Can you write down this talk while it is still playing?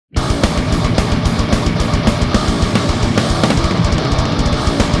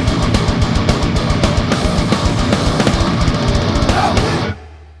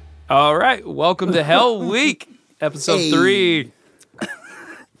All right, welcome to Hell Week, episode 3.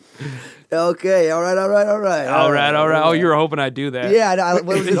 Okay, all right. All right. Oh, you were hoping I'd do that. Yeah, what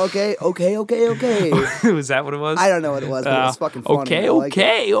was it? Okay. Was that what it was? I don't know what it was, but it was fucking funny.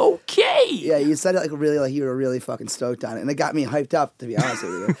 Okay. Yeah, you said it like you were really fucking stoked on it, and it got me hyped up. To be honest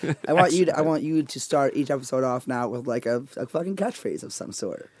with you, I want you to start each episode off now with like a fucking catchphrase of some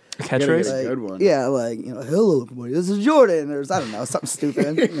sort. Catchphrase? Like, good one. Yeah, like, hello, everybody, this is Jordan, or I don't know, something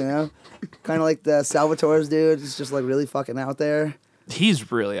stupid, kind of like the Salvatore's dude. It's just like really fucking out there.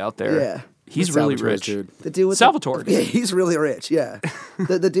 He's really out there. Yeah. He's really rich. Dude. The dude with Salvatore. Yeah, he's really rich. Yeah,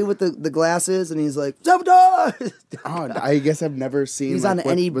 the dude with the glasses, and he's like Salvatore. Oh, I guess I've never seen. He's like,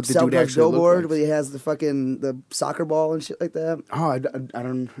 on any what the dude Salvatore actually looked billboard like. where he has the soccer ball and shit like that. Oh, I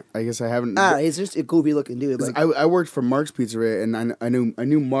don't. I guess I haven't. He's just a goofy looking dude. Like I worked for Mark's Pizzeria, and I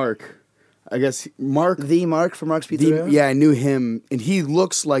knew Mark. I guess Mark. the Mark from Mark's Pizzeria. Yeah, I knew him, and he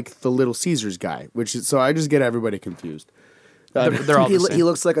looks like the Little Caesars guy, so I just get everybody confused. They're all the same. He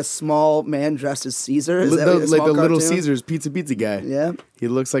looks like a small man dressed as Caesar. Is that the, like a small the Little cartoon? Caesars pizza guy. Yeah. He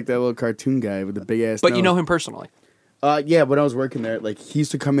looks like that little cartoon guy with the big ass. But nose. you know him personally. Yeah, when I was working there, like he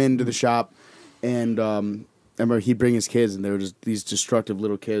used to come into the shop, and I remember he'd bring his kids, and they were just these destructive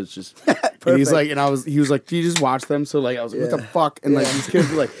little kids. Just and he's like, he was like, do you just watch them? So like, I was like, what the fuck? And like these kids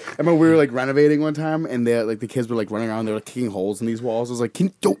were like, I remember we were like renovating one time, and they like the kids were like running around, they were like kicking holes in these walls. I was like,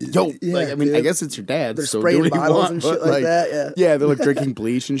 like I mean, dude. I guess it's your dad. They're so spraying do what you bottles want, and but, shit like that, yeah. they're like drinking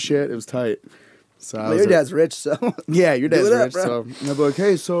bleach and shit. It was tight. So I Well, was your like, dad's rich, so yeah, your dad's Do it up, rich. bro. So I'm like,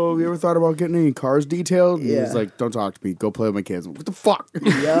 hey, so you ever thought about getting any cars detailed? And he Yeah. was like, don't talk to me. Go play with my kids. I'm like, what the fuck?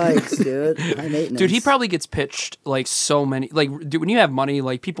 yikes, dude. High maintenance. Dude, he probably gets pitched like so many. Like, dude, when you have money,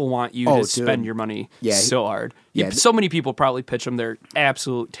 like people want you to dude. spend your money so hard. yeah. So many people probably pitch him their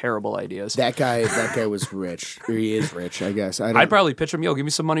absolute terrible ideas. That guy was rich. Or he is rich, I guess. I'd probably pitch him, yo, give me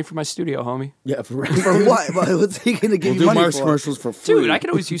some money for my studio, homie. yeah, for For what? What's he gonna give We'll you do money Mark's for? commercials for free. Dude, I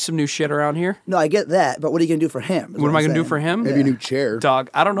could always use some new shit around here. No, I get that, but what are you gonna do for him? What am I going to do for him? Maybe a new chair. Dog,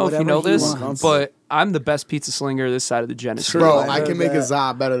 I don't know if you Whatever know he this, wants. but I'm the best pizza slinger this side of the Genesee. Bro, I I heard can make a that.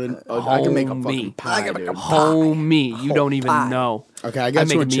 za better than I can make a Homie. fucking pie. I can make dude. a Homie, you don't even pie. know. Okay, I I got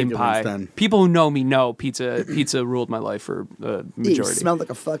make you a a mean chicken pie. wings then. People who know me know pizza ruled my life for the You majority. smelled like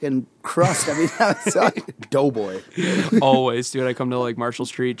a fucking crust every time I saw you. Doughboy. Always, dude. I come to like Marshall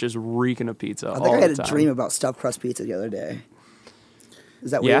Street just reeking of pizza I all think I had the a time. dream about stuffed crust pizza the other day.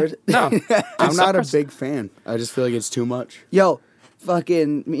 Is that Yeah? weird? No. I'm not a crust- big fan. I just feel like it's too much. Yo,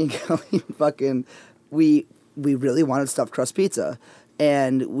 fucking me and Kelly, fucking we really wanted stuffed crust pizza,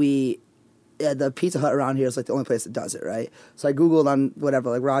 and the Pizza Hut around here is like the only place that does it, right? So I googled on whatever,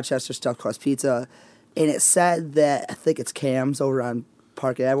 like Rochester stuffed crust pizza, and it said that I think it's Cam's over on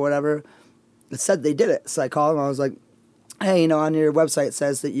Park Ave or whatever. It said they did it, so I called him. I was like, "Hey, on your website it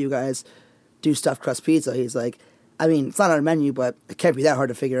says that you guys do stuffed crust pizza." He's like, "I mean, it's not on our menu, but it can't be that hard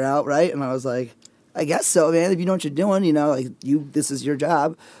to figure out, right?" And I was like, "I guess so, man. If you know what you're doing, this is your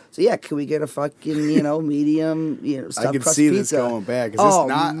job. So yeah, can we get a fucking, medium, stuffed I can crust see pizza?" this going bad because it's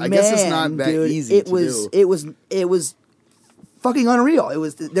not. I guess it's not that dude, easy it to was, do. It was fucking unreal. It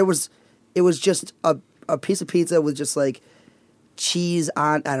was just a piece of pizza with just like cheese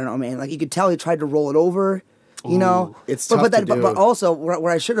on. I don't know, man. Like you could tell he tried to roll it over. It's but tough to but do. also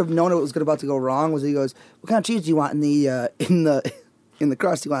where I should have known it was about to go wrong was he goes, "What kind of cheese do you want in the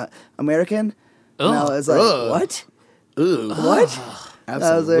crust? Do you want American?" And I was like, Ugh. "What? Ooh. What?" I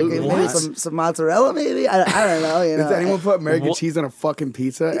was like, Absolutely. "Maybe some mozzarella, maybe." I don't know. Does anyone put American cheese on a fucking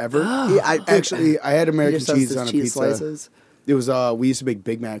pizza ever? Yeah, I had He American just does cheese this on a cheese pizza. slices. It was we used to make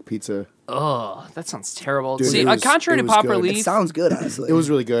Big Mac pizza. Ugh, that sounds terrible. Dude, See, it was- contrary it to was Popper good. It Leaf, sounds good, honestly. It was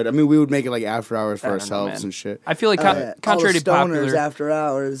really good. I mean, we would make it like after hours for I don't know, ourselves man. and shit. I feel like Yeah. contrary All to the stoners popular, after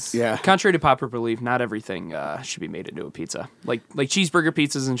hours. Yeah. contrary to popular belief, not everything should be made into a pizza. Like cheeseburger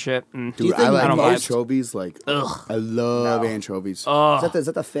pizzas and shit. Dude, you I think like I don't anchovies. Like, I love anchovies. Is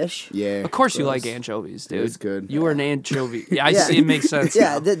that the fish? Yeah. Of course you like anchovies, dude. It's good. You are an anchovy. Yeah, I Yeah. see. It makes sense.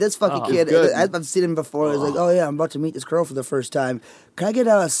 Yeah, now. this fucking kid. good. I've seen him before. He's like, "Oh yeah, I'm about to meet this girl for the first time. Can I get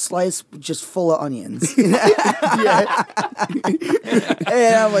a slice just full of onions?" Yeah.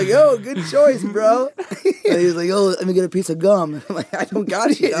 And I'm like, "Oh, good choice, bro." And he's like, "Oh, let me get a piece of gum." I'm like, "I don't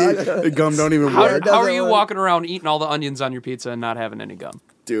got you, dog." The gum don't even How, work. it how are doesn't you work. walking around eating all the onions on your pizza and not having any gum?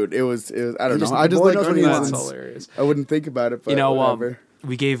 Dude, it was I don't just- know. I just boy like knows what he onions. That's wants. hilarious. I wouldn't think about it, but whatever.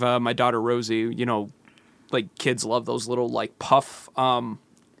 We gave my daughter Rosie, like kids love those little like puff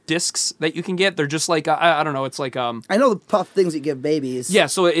discs that you can get. They're just like I don't know. It's like I know the puff things you give babies. yeah.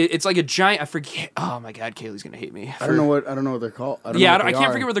 So it's like a giant. I forget. Oh my god, Kaylee's gonna hate me. I don't know what they're called. I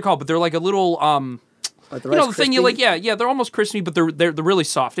can't forget what they're called, but they're like a little Like the you know, Rice the thing you like, Krispie? yeah, they're almost crispy, but they're really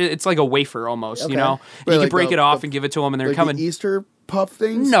soft. It's like a wafer almost, Okay. you know. Wait, You like can break the- it off the- and give it to them, and they're Like coming. the Easter puff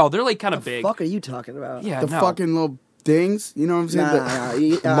things. No, they're like kind of big. Fuck are you talking about? Yeah, the no. fucking little things. You know what I'm saying? Nah,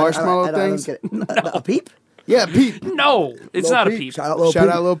 The marshmallow things. I don't get it. A peep? Yeah, Peep. No, it's Lil not Peep. a peep. Shout out Lil Shout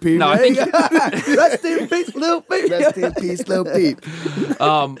Peep. out Lil Peep. No, I think. Rest in peace, Lil Peep. Rest in peace, Lil Peep.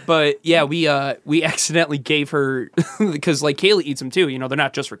 But yeah, we accidentally gave her because like Kaylee eats them too. You know, they're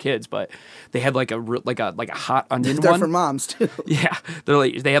not just for kids, but they had like a hot onion They're one. for moms too. Yeah,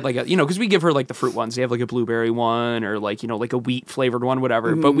 they had like a, you know, because we give her like the fruit ones. They have like a blueberry one or like, you know, like a wheat flavored one,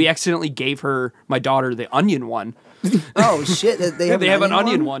 whatever. But we accidentally gave her, my daughter, the onion one. Oh shit! They have an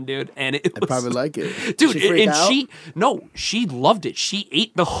onion one, dude, and it was, I probably like it. dude. She freak And out? she loved it. She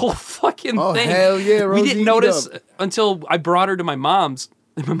ate the whole fucking Oh, thing. hell yeah, We Rosie, didn't eat notice up. until I brought her to my mom's.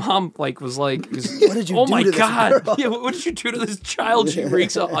 And my mom was like, What did you oh do my to this god, girl?" yeah, what did you do to this child? She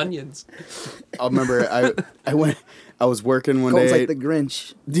reeks of onions. I remember I was working one Cole's day. like the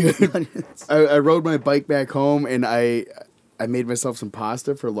Grinch. Dude, I rode my bike back home and I made myself some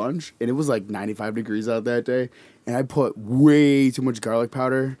pasta for lunch and it was like 95 degrees out that day and I put way too much garlic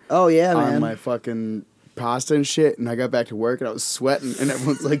powder Oh yeah, on man. my fucking pasta and shit and I got back to work and I was sweating and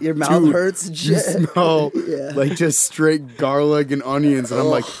everyone's like, Your mouth "Dude, hurts and you shit." smell Yeah. like just straight garlic and onions and I'm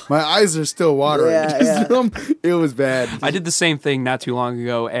like, my eyes are still watering. Yeah, 'Cause, it was bad. I did the same thing not too long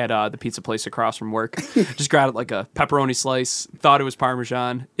ago at the pizza place across from work. Just grabbed like a pepperoni slice, thought it was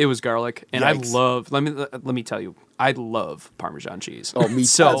Parmesan, it was garlic, and Yikes. I love. Let me tell you, I love Parmesan cheese. Oh, me too.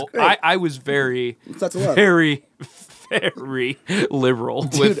 So That's great. I was very, That's a love. very liberal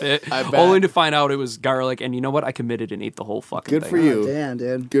with it, I bet. only to find out it was garlic. And you know what? I committed and ate the whole fucking Good thing. for you. Damn,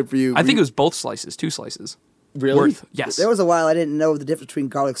 dude. Good for you. I think it was both slices, 2 slices. really Worth, yes. There was a while I didn't know the difference between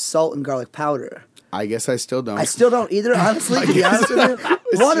garlic salt and garlic powder. I guess I still don't. I still don't either, honestly. To be honest with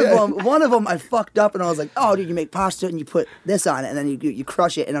you, one of them, I fucked up, and I was like, "Oh, dude, you make pasta and you put this on it, and then you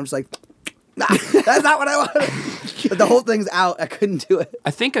crush it," and I'm just like, "Nah, that's not what I wanted." But the whole thing's out. I couldn't do it.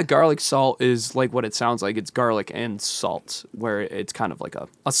 I think a garlic salt is like what it sounds like. It's garlic and salt, where it's kind of like a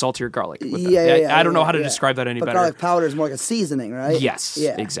saltier garlic. With Yeah. I don't know how to yeah. describe that any but better. garlic powder is more like a seasoning, right? Yes,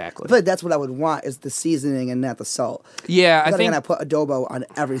 Yeah. exactly. But that's what I would want is the seasoning and not the salt. Yeah, I Then think. again, I put adobo on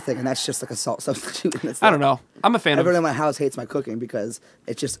everything, and that's just like a salt substitute. And it's I don't know. I'm a fan Everyone in of. my house hates my cooking because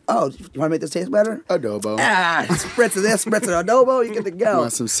it's just, oh, you want to make this taste better? Adobo. Spritz of this, spritz of adobo, you get to You go.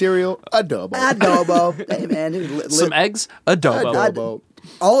 want some cereal? Adobo. Adobo. Hey, man. Dude, Some eggs, adobo. Adobo.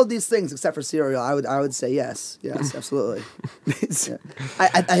 all of these things except for cereal, I would say yes. Yes, absolutely. Yeah.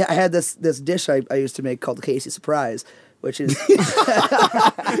 I had this dish I used to make called the Casey Surprise, which is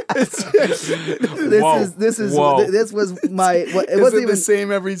Whoa. this was my it Is wasn't it even the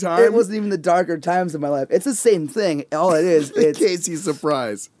same every time? it wasn't even the darker times of my life. It's the same thing. All it is, it's Casey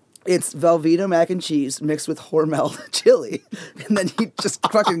surprise. it's Velveeta mac and cheese mixed with Hormel chili, and then you just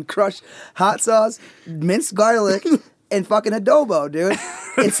fucking crush hot sauce, minced garlic, and fucking adobo, dude.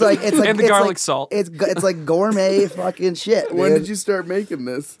 It's like And the it's garlic like, salt. It's like gourmet fucking shit. Dude. When did you start making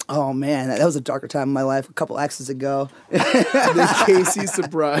this? Oh man, that was a darker time in my life. A couple exes ago. The Casey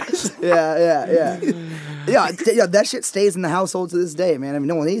surprise. Yeah. That shit stays in the household to this day, man. I mean,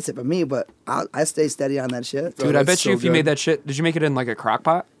 no one eats it but me, but I stay steady on that shit. Dude, I that's bet you so if you good. made that shit, did you make it in like a crock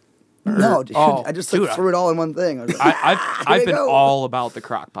pot? No, dude. Oh, I just dude, threw it all in one thing. I was like, I've you been go. all about the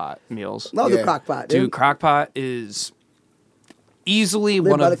crock pot meals. love the Yeah. crock pot, dude. Dude, crock pot is easily Live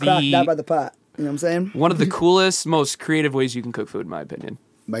one by of the crock, not by the the pot. You know what I'm saying? one of the coolest, most creative ways you can cook food, in my opinion.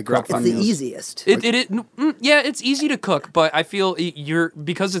 My Crock crock pot It's the meals. easiest. Yeah, it's easy to cook, but I feel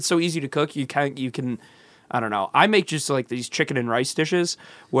because it's so easy to cook, you can. I don't know. I make just like these chicken and rice dishes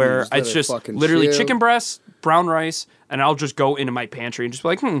where just let it's it just fucking literally chill. chicken breast, brown rice, and I'll just go into my pantry and just be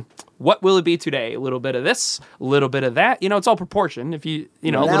like, what will it be today? A little bit of this, a little bit of that. You know, it's all proportion. If you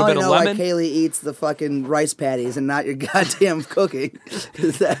know, a Now little I bit of know lemon. why Kaylee eats the fucking rice patties and not your goddamn cooking.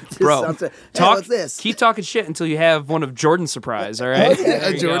 That just Bro, sounds like, hey, talk. what's this? Keep talking shit until you have one of Jordan's surprise. All right, There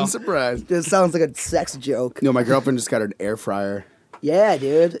A you Jordan go. surprise. This sounds like a sex joke. No, my girlfriend just got an air fryer. Yeah,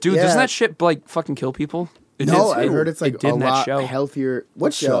 dude. Dude, yeah. doesn't that shit like fucking kill people? It No, did- I heard it's like did a in that lot show. healthier.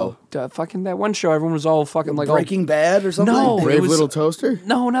 What show? show? Fucking that one show, everyone was all fucking like all- Breaking Bad or something? No. Brave it was- Little Toaster?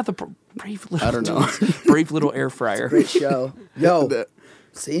 No, not the brave little. I don't know. Brave little air fryer. Great show. Yo, The-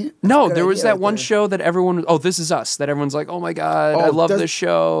 see? No, Good there was idea that right one there. show that everyone. Oh, This Is Us. That everyone's like, oh my god, I Oh, love does- this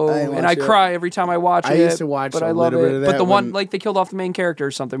show, I didn't and I watch it. cry every time I watch it. I used to watch but a I love little it. bit of But that the one when- like they killed off the main character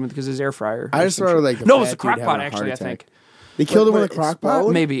or something because his air fryer. I or just some thought shit. like the no, it was a fat dude crock having pot a actually. heart I attack. think They killed him What, with a it crock pot?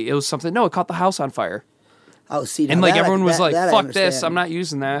 exploded? maybe it was something. No, it caught the house on fire, Oh, see, now and like that I- everyone was that- like, that I "Fuck this! understand. I'm not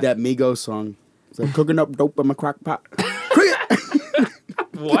using that." That Migos song. It's like cooking up dope in my crock pot.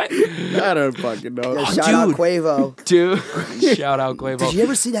 What? I don't fucking know. Yeah, shout out Quavo. Dude, shout out Quavo. Did you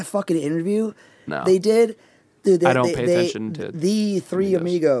ever see that fucking interview? No. They did. Dude, I don't pay attention to the Three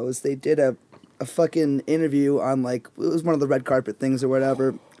Amigos. They did a fucking interview on like it was one of the red carpet things or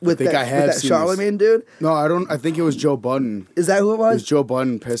whatever with that Charlemagne dude. No, I don't. I think it was Joe Budden. Is that who it was? It was Joe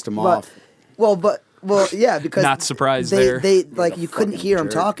Budden pissed him off. Well, yeah, because Not surprised they, there. They like you couldn't fucking hear him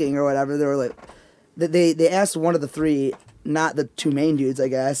jerk. talking or whatever. They were like, they asked one of the three, not the two main dudes, I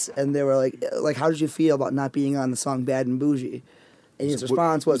guess, and they were like, how did you feel about not being on the song "Bad and Bougie"? And his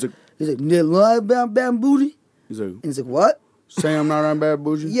response was, he's like, "Did lie about Bad and Bougie?" He's like, And he's like, "What?" Say I'm not on Bad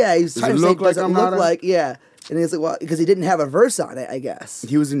Bougie? Yeah, he's Does trying it to say, look like does it I'm look not on? like, yeah. And he's like, well, because he didn't have a verse on it, I guess.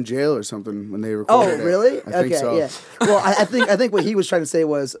 He was in jail or something when they Oh, recorded it. really? I think so. Yeah. Well, I think what he was trying to say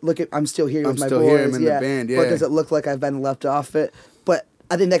was, look, I'm still here with my still boys. here, I'm in the band, But yeah. does it look like I've been left off it? But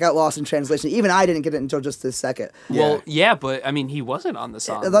I think that got lost in translation. Even I didn't get it until just this second. Well, yeah, but I mean, he wasn't on the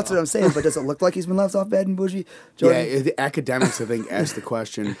song. That's though. what I'm saying. But does it look like he's been left off Bad and Bougie? Yeah, Jordan? the academics, I think, asked the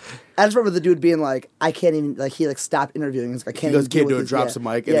question. I just remember the dude being like, I can't even, like, he like stopped interviewing. He's like, I can't He goes, even deal "Can't with do it," these, drops yeah. the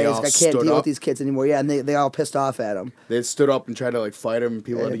mic, and yeah, they he's all like, I can't stood deal up. with these kids anymore. Yeah, and they all pissed off at him. They stood up and tried to like fight him, and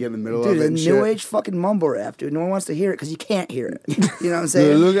people had to get in the middle Dude, of it the and new shit. age fucking mumble rap, dude. No one wants to hear it because you can't hear it. You know what I'm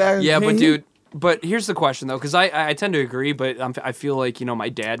saying? Yeah, but dude, but here's the question though, because I tend to agree, but I feel like my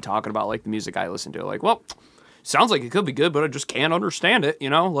dad talking about like the music I listen to, like, well, sounds like it could be good, but I just can't understand it.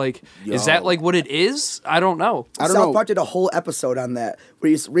 Like, is that like what it is? I don't know. South Park did a whole episode on that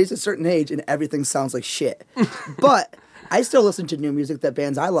where you reach a certain age and everything sounds like shit. But I still listen to new music that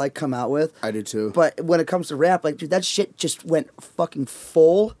bands I like come out with. I do too. But when it comes to rap, like, dude, that shit just went fucking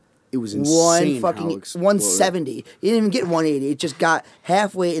full. It was insane. 170. It didn't even get 180. It just got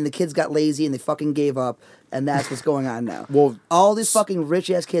halfway, and the kids got lazy, and they fucking gave up, and that's what's going on now. Well, all these fucking rich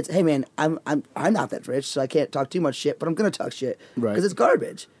ass kids. Hey man, I'm not that rich, so I can't talk too much shit, but I'm gonna talk shit because it's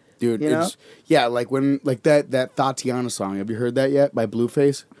garbage. Dude, you know? yeah, like when that Tatiana song. Have you heard that yet by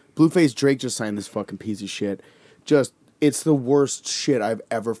Blueface? Blueface Drake just signed this fucking piece of shit. It's the worst shit I've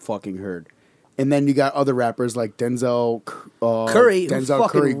ever fucking heard. And then you got other rappers like Denzel Curry, who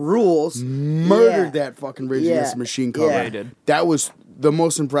fucking rules. Murdered that fucking Rage Against the Machine cover. Yeah, he did. That was the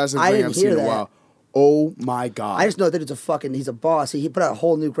most impressive thing I've seen in a while. Oh my god! I just know that he's a boss. He put out a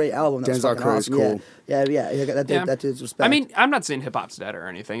whole new great album. That was Denzel fucking Curry's awesome. cool. Yeah. That dude's respect. I mean, I'm not saying hip hop's dead or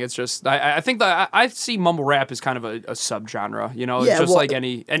anything. It's just I think that I see mumble rap as kind of a subgenre. It's just like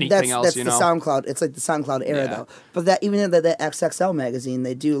anything else. That's the SoundCloud. It's like the SoundCloud era though. But that even in the XXL magazine,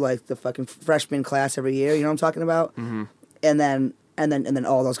 they do like the fucking freshman class every year. You know what I'm talking about? Mm-hmm. And then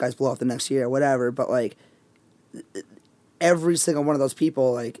all those guys blow up the next year or whatever. But like every single one of those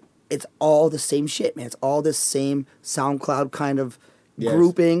people, like, it's all the same shit, man. It's all the same SoundCloud kind of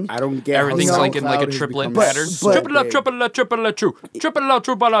grouping. I don't get everything's like in like a triplet pattern. Triple out, triple out, triple out, true. Triple out,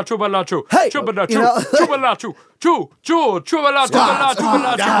 triple out, triple out, true. Hey, triple out, true. Triple out, true. True, true, triple out, triple out, triple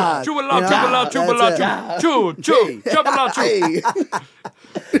out, true. Triple out, triple out, triple out, true. True, triple out, true.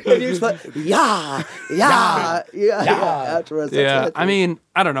 And you're just like, yeah. Afterwards, yeah, I mean,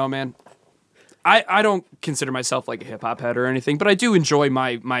 I don't know, man. I don't consider myself like a hip hop head or anything, but I do enjoy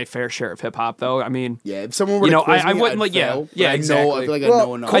my fair share of hip hop, though. I mean, yeah, if someone were to quiz me, I wouldn't I'd fail, exactly. I feel like I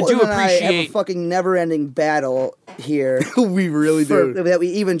know enough. I do Colton and I have a appreciate fucking never-ending battle here. We really do. That we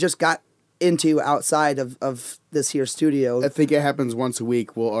even just got into outside of this here studio. I think it happens once a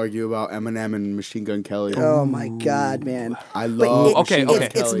week. We'll argue about Eminem and Machine Gun Kelly. Oh my god, man! I love Okay, Machine Gun okay.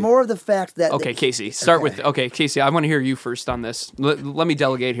 It's Kelly. more of the fact that Okay, Casey, start with Casey. I want to hear you first on this. Let me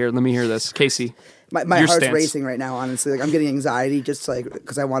delegate here. Let me hear this, Casey. my your heart's stance. racing right now. Honestly, like I'm getting anxiety just like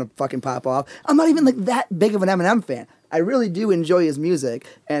because I want to fucking pop off. I'm not even like that big of an Eminem fan. I really do enjoy his music,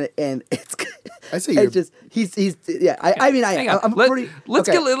 and it's. I say it's just he's yeah. I mean Hang on. I'm a pretty.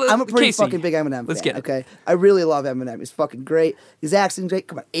 I'm a pretty Casey, fucking big Eminem fan. let's get it. Okay, I really love Eminem. He's fucking great. His accent's great.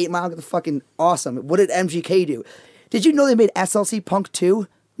 Come on, 8 Mile, the fucking awesome. What did MGK do? Did you know they made SLC Punk 2?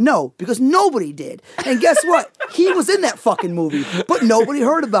 No, because nobody did. And guess what? He was in that fucking movie, but nobody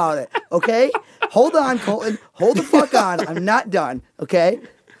heard about it. Okay, hold on, Colton. Hold the fuck on. I'm not done. Okay.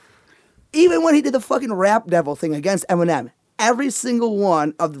 Even when he did the fucking Rap Devil thing against Eminem, every single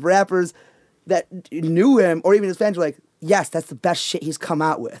one of the rappers that knew him or even his fans were like, yes, that's the best shit he's come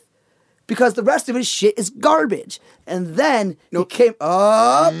out with. Because the rest of his shit is garbage. And then he came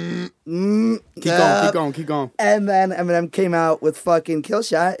up. Keep going. And then Eminem came out with fucking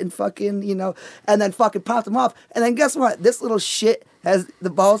Killshot and fucking, and then fucking popped him off. And then guess what? This little shit has the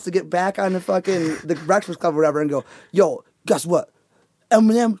balls to get back on the Breakfast Club or whatever and go, yo, guess what?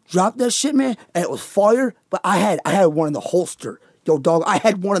 Eminem dropped that shit, man, and it was fire, but I had one in the holster. Yo, dog, I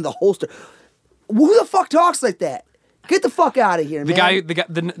had one in the holster. Who the fuck talks like that? Get the fuck out of here, man.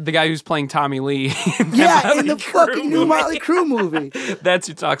 The guy who's playing Tommy Lee. In the fucking new Motley Crue movie. That's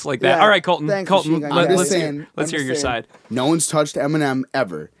who talks like that. Yeah, All right, Colton. thanks, Colton, Machine Gun Kelly. let's hear your side. No one's touched Eminem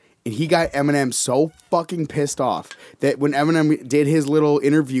ever. And he got Eminem so fucking pissed off that when Eminem did his little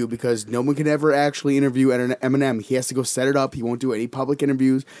interview, because no one can ever actually interview Eminem, he has to go set it up. He won't do any public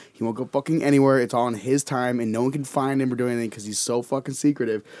interviews. He won't go fucking anywhere. It's all on his time, and no one can find him or do anything because he's so fucking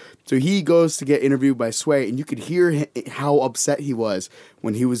secretive. So he goes to get interviewed by Sway, and you could hear how upset he was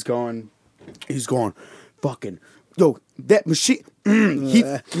when he was going, fucking, yo, that machine,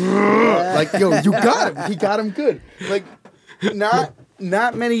 like, yo, you got him. He got him good. Like,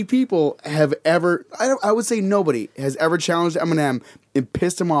 not many people have ever, I would say nobody has ever challenged Eminem and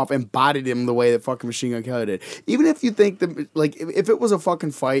pissed him off and bodied him the way that fucking Machine Gun Kelly did. Even if you think that, like, if it was a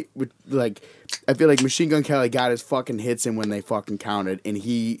fucking fight, with, like, I feel like Machine Gun Kelly got his fucking hits in when they fucking counted, and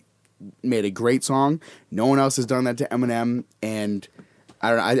he made a great song. No one else has done that to Eminem, and I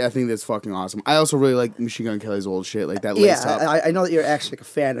don't know. I think that's fucking awesome. I also really like Machine Gun Kelly's old shit, like that. Yeah, I know that you're actually like a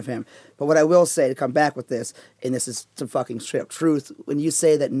fan of him, but what I will say to come back with this, and this is some fucking straight up truth, when you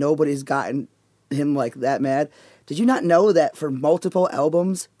say that nobody's gotten him like that mad, did you not know that for multiple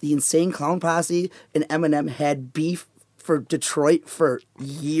albums, the Insane Clown Posse and Eminem had beef for Detroit for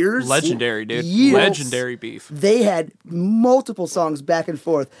years? Legendary, dude. Years. Legendary beef. They had multiple songs back and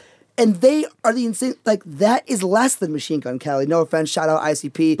forth. And they are the insane. Like, that is less than Machine Gun Kelly. No offense. Shout out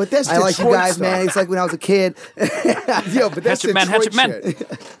ICP. But that's I like you Detroit guys, stuff. man. It's like when I was a kid. Yo, but that's Hatchet Detroit man.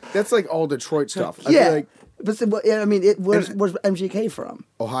 shit. That's like all Detroit stuff. I Yeah. feel like But I mean, where's MGK from?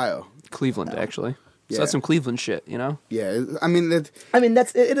 Ohio. Cleveland, actually. Yeah. So that's some Cleveland shit, you know? Yeah, I mean that. I mean,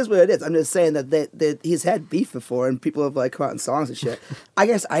 it is what it is. I'm just saying that he's had beef before, and people have like come out in songs and shit. I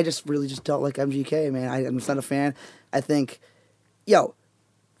guess I just really just don't like MGK, man. I'm just not a fan. I think,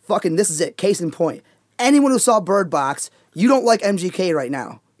 fucking, this is it. Case in point. Anyone who saw Bird Box, you don't like MGK right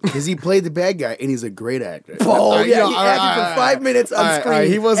now. Because he played the bad guy, and he's a great actor. Oh, yeah, he acted for 5 minutes on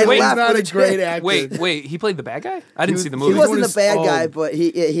screen. He wasn't. and He's laughed not for a the great chick. actor. Wait, he played the bad guy? I didn't see the He movie. wasn't the his bad own- guy, but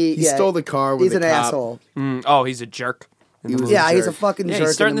he stole the car with he's the an cop. asshole. Oh, he's a jerk. He was Yeah, a he's a jerk. fucking Yeah, jerk.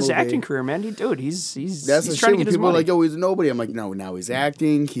 he's starting in the this movie. acting career, man. He's That's he's the trying shit. to When get his people are money. like, "Yo, he's nobody." I'm like, "No, now he's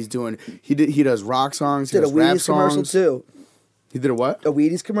acting. He's doing. He does rock songs. He Did a does rap Wheaties commercial songs. too. He did a what? A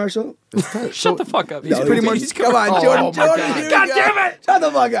Wheaties commercial. Shut the fuck up. He's pretty much. Come on, Oh, Jordan. my Jordan, God. here we God go. damn it! Shut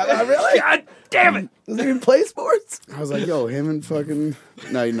the fuck up. Oh, really? God damn it! Does he even play sports? I was like, "Yo, him and fucking."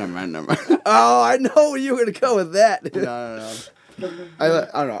 No, never mind. Oh, I know where you were gonna go with that. No. I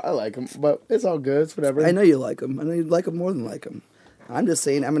don't know. I like him, but it's all good. It's whatever. I know you like him. I know you like him more than like him. I'm just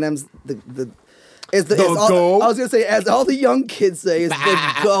saying Eminem's the GOAT? I was gonna say, as all the young kids say, is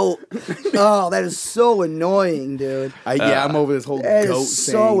the GOAT. Oh, that is so annoying, dude. I'm over this whole That goat is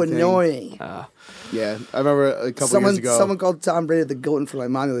so saying thing. annoying. Yeah, I remember a couple years ago. Someone called Tom Brady the GOAT in front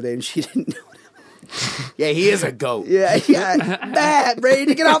of my mom the other day, and she didn't know. Yeah, he is a goat. Yeah. Matt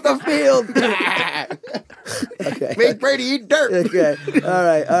Brady, get off the field. Okay. Make Brady eat dirt. Okay. All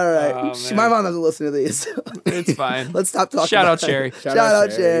right. Oh, man. My mom doesn't listen to these. It's fine. Let's stop talking. Shout out about Cherry. it. Shout out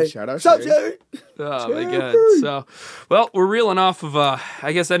Cherry. Shout out Shout out Cherry. Cherry. Oh my god. So, well, we're reeling off of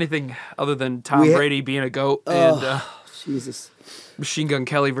I guess anything other than Tom Brady being a goat and Jesus. Machine Gun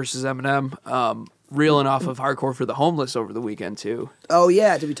Kelly versus Eminem. Reeling off of Hardcore for the Homeless over the weekend too. Oh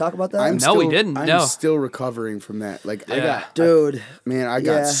yeah, did we talk about that? No, we didn't. I'm No. still recovering from that. Like Yeah. Dude. I got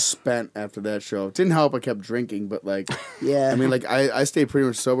Yeah. spent after that show. It didn't help. I kept drinking, but like, Yeah. I mean, like I stayed pretty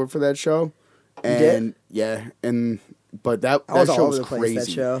much sober for that show, did? but that I was show all over was the place crazy. that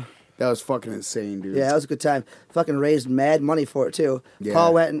show. That was fucking insane, dude. Yeah, that was a good time. Fucking raised mad money for it too. Yeah.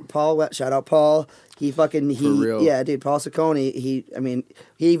 Paul went. Shout out Paul. He real. Yeah, dude. Paul Ciccone. He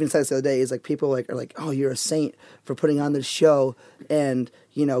even said this the other day. He's like, people are like, oh, you're a saint for putting on this show and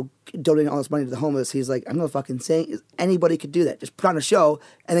donating all this money to the homeless. He's like, I'm no fucking saint. Anybody could do that. Just put on a show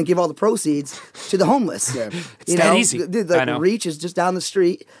and then give all the proceeds to the homeless. Yeah. It's that easy. Dude, I know. Reach is just down the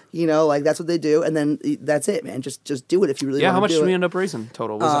street. Like that's what they do, and then that's it, man. Just do it if you really Yeah, want how to much do did it. we end up raising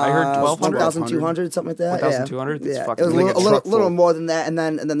total? Was I heard 1,200? 1,200, something like that. 1,200? That's Yeah, fucking it was like a a truck little full. more than that, and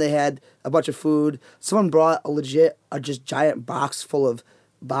then they had a bunch of food. Someone brought a just giant box full of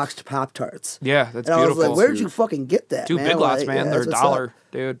boxed Pop-Tarts. Yeah, that's and I was beautiful. like, where'd you fucking get that, Dude, man? Big Lots, Like, man. yeah, They're that's $1, what's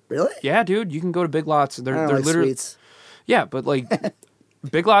up. dude. Really? Yeah, dude. You can go to Big Lots. They're I don't like literally. sweets. Yeah, but like,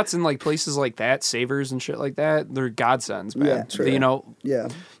 Big Lots and like places like that, Savers and shit like that, they're godsends, man. Yeah, true. You know, Yeah.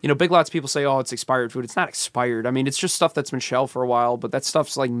 Big Lots people say, oh, it's expired food. It's not expired. I mean, it's just stuff that's been shelved for a while, but that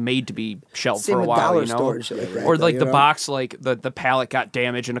stuff's like made to be shelved Same for a with while, dollar you know. store and shit like that, Or though, like you the know? box, like the pallet got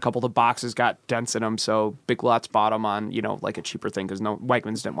damaged and a couple of the boxes got dents in them, so Big Lots bought them on, like a cheaper thing because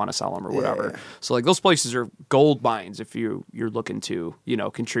Wegmans didn't want to sell them or whatever. yeah. So like those places are gold mines if you're looking to,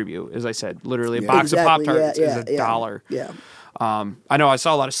 contribute. As I said, literally a box of Pop-Tarts is $1. Yeah. I know I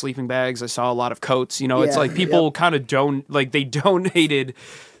saw a lot of sleeping bags. I saw a lot of coats. It's Yeah, like people kind of they donated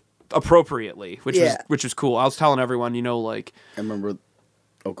appropriately, which was cool. I was telling everyone, I remember.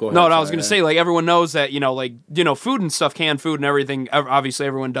 Oh, go ahead. No, I was going to say, like, everyone knows that, food and stuff, canned food and everything, obviously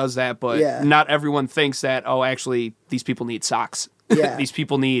everyone does that, but not everyone thinks that, oh, actually, these people need socks. Yeah. These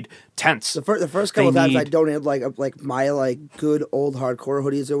people need tents. The first couple of times I donated my good old hardcore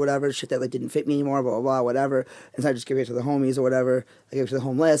hoodies or whatever, shit that didn't fit me anymore, blah blah blah, whatever. And so I just give it to the homies or whatever. I give it to the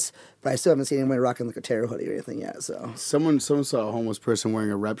homeless, but I still haven't seen anyone rocking like a Terror hoodie or anything yet. So someone saw a homeless person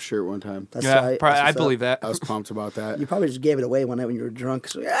wearing a rep shirt one time. That's right. I believe that. I was pumped about that. You probably just gave it away one night when you were drunk.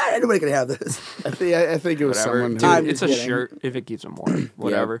 So anybody can have this. I think it was someone. Dude, it's a shirt if it keeps them warm,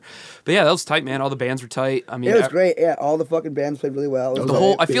 whatever. But yeah, that was tight, man. All the bands were tight. I mean, it was great. Yeah, all the fucking bands played really well.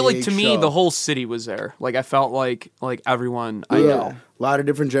 I feel like to me, the whole city was there. Like I felt like everyone I know. A lot of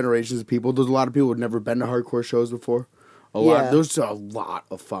different generations of people. There's a lot of people who'd never been to hardcore shows before. There's a lot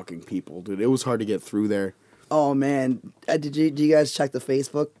of fucking people, dude. It was hard to get through there. Oh man, did you guys check the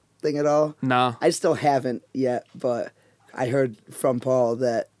Facebook thing at all? No, I still haven't yet, but I heard from Paul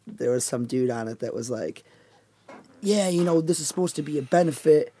that there was some dude on it that was like, yeah, this is supposed to be a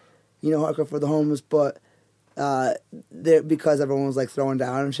benefit, hardcore for the homeless, but because everyone was like throwing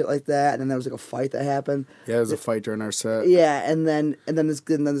down and shit like that, and then there was like a fight that happened. Yeah, there was a fight during our set. Yeah, and then this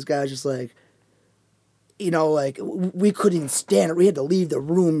guy was just like, we couldn't stand it. We had to leave the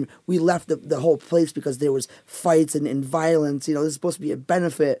room. We left the whole place because there was fights and violence. This is supposed to be a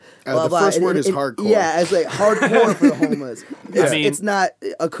benefit. Blah, the blah. first word is hardcore. Yeah, it's like hardcore for the homeless. It's not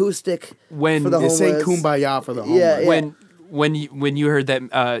acoustic for the homeless. They say kumbaya for the homeless. Yeah. When you heard that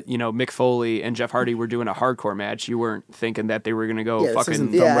Mick Foley and Jeff Hardy were doing a hardcore match, you weren't thinking that they were gonna go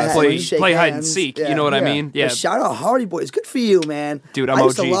fucking play hide and seek. Yeah. You know what I mean? Yeah. Shout out Hardy Boys. Good for you, man. Dude, I'm I OG.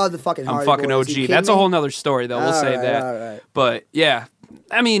 used to love the fucking Hardy I'm fucking Boys. OG. That's a whole nother story, though. We'll save that. All right. But yeah,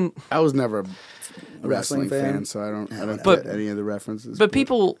 I mean, I was never a wrestling fan, so I don't get any of the references. But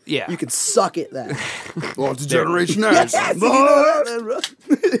people, yeah, you could suck it then. Well, it's a Generation X. I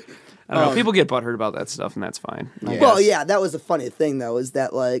don't know. People get butthurt about that stuff, and that's fine. Well, yeah, that was the funny thing, though, is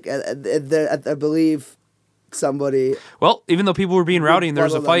that, I believe somebody... Well, even though people were being rowdy and there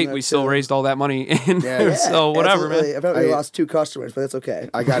was a fight, we still raised all that money. So, whatever, absolutely. man. I've only lost 2 customers, but that's okay.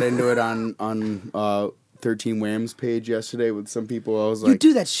 I got into it on 13 Whams page yesterday with some people. I was like... You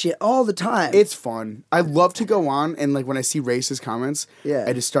do that shit all the time. It's fun. I love to go on, and, when I see racist comments,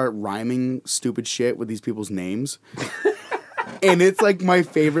 I just start rhyming stupid shit with these people's names. And it's my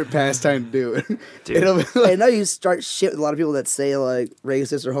favorite pastime to do. Dude. I know you start shit with a lot of people that say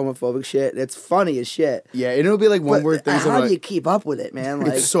racist or homophobic shit. It's funny as shit. Yeah, and it'll be one word things. How do you keep up with it, man?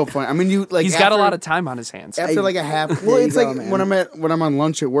 It's so funny. I mean, he's got a lot of time on his hands. After a half. Well, it's when I'm on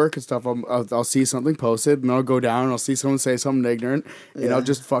lunch at work and stuff. I'll see something posted and I'll go down and I'll see someone say something ignorant and I'll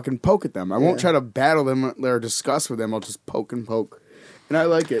just fucking poke at them. I won't try to battle them or discuss with them. I'll just poke and poke, and I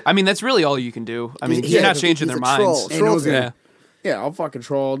like it. I mean, that's really all you can do. I mean, you're not changing their minds. Yeah, I'll fucking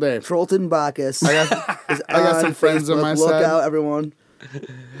troll all day. Trollton Bacchus. I got some friends on my side. Look out, everyone.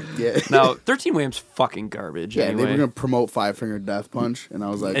 Yeah. No, 13 Wham's fucking garbage. Yeah, anyway. they were gonna promote Five Finger Death Punch, and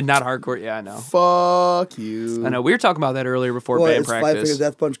I was like, and not hardcore. Yeah, I know. Fuck you. I know. We were talking about that earlier before band practice. Five Finger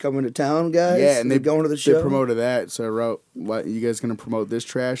Death Punch coming to town, guys? Yeah, and they going to the show. They promoted that, so I wrote, "What, you guys gonna promote this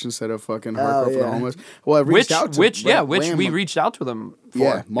trash instead of fucking hardcore for the homeless?" Well, I reached out to we reached out to them for.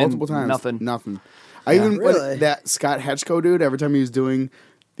 Yeah, multiple times. Nothing. I even that Scott Hetchko dude. Every time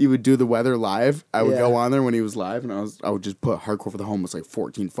he would do the weather live. I would go on there when he was live, and I would just put hardcore for the homeless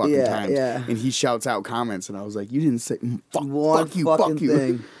 14 fucking times. Yeah. And he shouts out comments, and I was like, "You didn't say fuck you."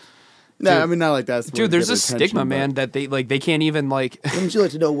 Thing. No, I mean not like that. Dude, there's a stigma, man, that they can't even Wouldn't you like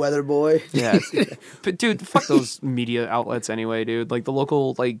to know, Weather Boy? Yeah, but dude, fuck those media outlets anyway, dude. The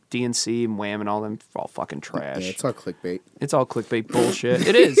local DNC and Wham and all them, all fucking trash. Yeah, it's all clickbait. It's all clickbait bullshit.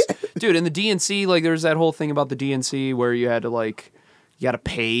 It is, dude. And the DNC, there's that whole thing about the DNC where you had to you got to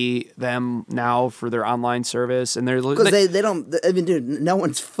pay them now for their online service, and they're because they don't. I mean, dude, no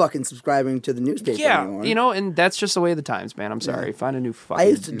one's fucking subscribing to the newspaper anymore. Yeah, and that's just the way of the times, man. I'm sorry. Find a new I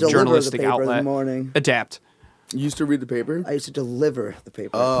used to fucking journalistic deliver the paper outlet. in the morning. Adapt. You used to read the paper? I used to deliver the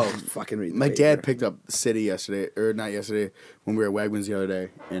paper. Oh. Fucking read the My paper. dad picked up the City yesterday, or not yesterday, when we were at Wegmans the other day,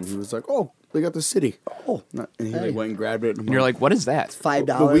 and he was like, "Oh, they got the City." Oh. And he like went and grabbed it. And you're like, what is that?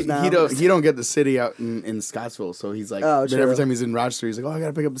 $5 now. He don't get the City out in Scottsville, so he's like, Oh, then true. every time he's in Rochester, he's like, "Oh, I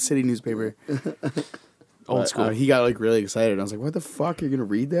gotta pick up the City newspaper." Old school. He got like really excited. I was like, "What the fuck? You're gonna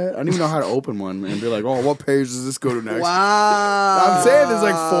read that?" I don't even know how to open one, and be like, "Oh, what page does this go to next?" Wow. I'm saying there's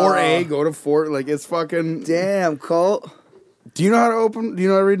like 4A, go to 4. Like it's fucking. Damn, Colt. Do you know how to open? Do you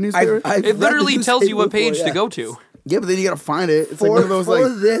know how to read a newspaper? I've It read literally the tells you what newspaper page before, to go to. Yeah, but then you gotta find it. It's For, like one of those for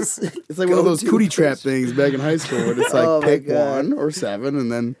like this, it's like one of those go-to cootie trap page. things back in high school where it's like Oh my pick God. 1 or 7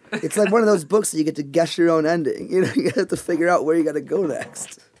 and then It's like one of those books that you get to guess your own ending. You know, you have to figure out where you got to go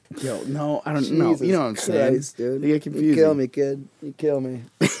next. yo, no, I don't know. Jesus You know what I'm saying? Christ, dude. They get confusing. You kill me, kid. You kill me.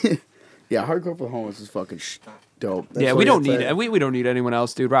 Yeah, hardcore for homeless is fucking dope. Yeah, That's we what don't it's need like. we don't need anyone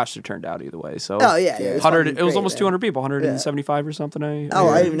else, dude. Rochester turned out either way. So Oh, yeah. It's 100. fucking It was great, almost man. 200 people, 175 or something. Oh,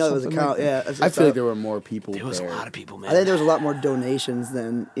 I didn't even know there was a something count. like that. Yeah. I feel like there were more people There was a there. lot of people, man. I think there was a lot more donations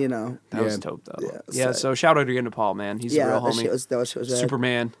than, you know. That was Yeah. dope, though. Yeah, Yeah, so- so shout out again to Paul, man. He's a Yeah, real that homie. shit was rad.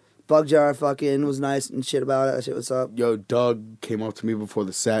 Superman. Bug Jar fucking was nice and shit about it. That shit was up. Yo, Doug came up to me before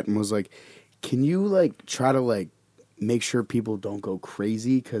the set and was like, "Can you like try to like make sure people don't go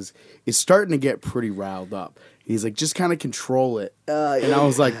crazy because it's starting to get pretty riled up." He's like, "Just kind of control it." And I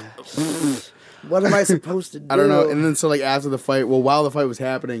was like, What am I supposed to do? I don't know. And then so like after the fight, well, while the fight was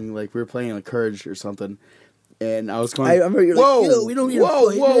happening, like we were playing like Courage or something, and I was going, I remember you're like, "Whoa, yo, we don't need to whoa,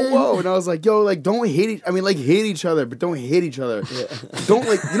 fight, whoa, man." whoa!" And I was like, "Yo, like don't hate each other, but don't hit each other. Don't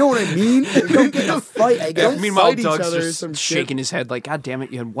like, you know what I mean? Don't get in a fight, I guess. Meanwhile, Meanwhile, fight each Doug's other or just some shit. shaking his head like, God damn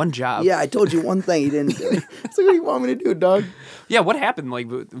it, you had one job. Yeah, I told you one thing you didn't do. It's like, what do you want me to do, Doug?" Yeah, what happened? Like,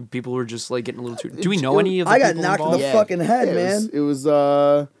 people were just like getting a little too. Do we know any of the I got people knocked in involved? the fucking head, Yeah, man. It was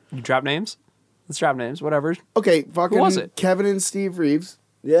You drop names? Let's drop names, whatever. okay, fucking was it? Kevin and Steve Reeves.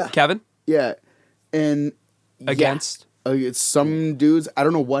 Yeah. Kevin? Yeah. And Against? it's some dudes, I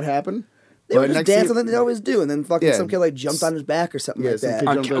don't know what happened. They were but just next dancing thing- like they always do, and then fucking Yeah. some kid like jumped on his back or something Yeah, like some that. kid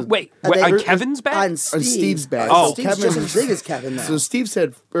On jumped on his- wait, And they- on Kevin's back? On Steve's back. Oh. Steve's Kevin- just as big as Kevin now. So Steve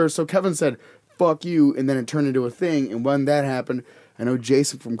said, so Kevin said, "Fuck you," and then it turned into a thing. And when that happened, I know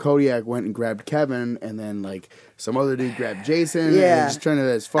Jason from Kodiak went and grabbed Kevin, and then like some other dude grabbed Jason. Yeah. and just trying to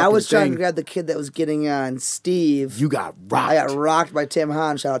this fucking I was trying thing. to grab the kid that was getting on Steve. You got rocked. I got rocked by Tim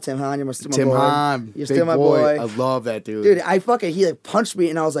Hahn. Shout out Tim Hahn. You're still my Tim boy. Hahn, You're big still my boy. boy. I love that dude. Dude, he like punched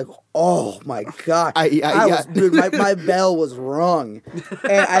me, and I was like, "Oh my god!" Dude, my bell was rung,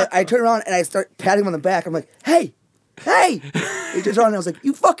 and I turned around and I start patting him on the back. I'm like, "Hey, hey!" He turns around and I was like,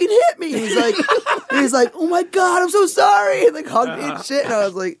 "You fucking hit me!" And he's like, "Oh my god, I'm so sorry!" And like hugged me and shit. And I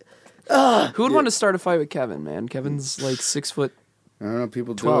was like, Who would want to start a fight with Kevin, man? Kevin's like 6 foot. I don't know.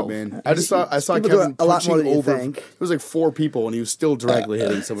 People 12. do it, man. I saw People do Kevin it a lot more punching than you over. think. It was like 4 people, and he was still directly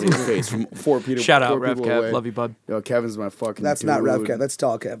hitting somebody in the face from 4 people. Shout out, 4 Rev people Kev. away. Love you, bud. Yo, Kevin's my fucking. "That's dude. not Rev Kev. That's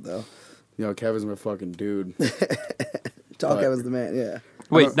Tall Kev, though. Yo, Kevin's my fucking dude. Tall Kev is the man." Yeah.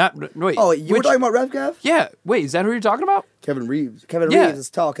 Wait, wait. Oh, you were which- talking about Rev Kev? Yeah, wait, is that who you're talking about? Kevin Reeves. Kevin Yeah. Reeves is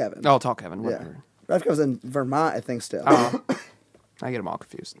Tall Kevin. Oh, tall Kevin. yeah. Whatever. Rev Kev's in Vermont, I think. Still. Oh. I get them all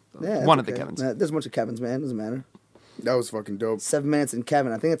confused. Yeah, it's One of okay. the Kevins. There's a bunch of Kevins, man. Doesn't matter. That was fucking dope. 7 minutes in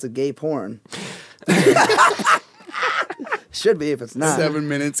Kevin. I think it's a gay porn. Should be if it's not. 7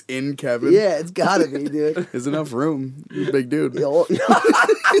 minutes in Kevin. Yeah, it's gotta be, dude. There's enough room. You're a big dude. Yo-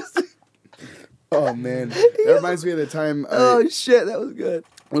 Oh man, that reminds me of the time. oh shit, that was good.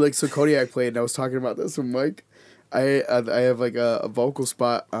 Well, like so Kodiak played, and I was talking about this with Mike. I have like a vocal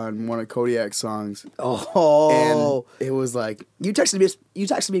spot on one of Kodiak's songs, Oh, and it was like, you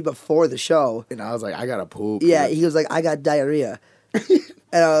texted me before the show. and I was like, I gotta poop. Yeah, he was like, "I got diarrhea," and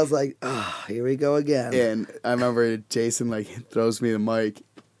I was like, "Oh, here we go again." And I remember Jason like throws me the mic,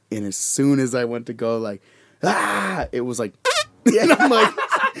 and as soon as I went to go like, it was like,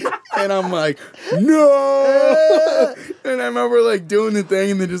 and I'm like, no. And I remember like doing the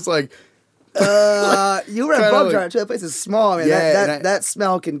thing, and then just like, You were at kinda Bug like- Jar too. That place is small, man. Yeah, That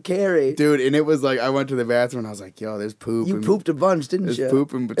smell can carry. dude, and it was like I went to the bathroom, and I was like, yo, there's poop. You and- pooped a bunch, didn't There's you?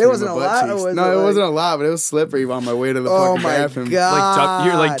 poop in between It wasn't my a butt lot. cheeks. Or was No, it it like- wasn't a lot, but it was slippery on my way to the Oh fucking my bathroom. god! Like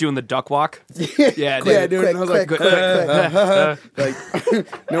you're like doing the duck walk. Yeah, dude. Yeah, dude. And I was like, quick.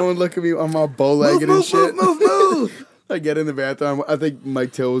 like, no one look at me on my bow legged and shit. Move. I get in the bathroom. I think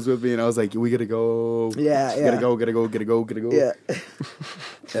Mike Till was with me, and I was like, we gotta go. Yeah. Gotta go. Yeah.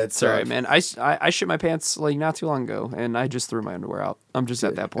 That's It's all right, man. I shit my pants like not too long ago, and I just threw my underwear out. I'm just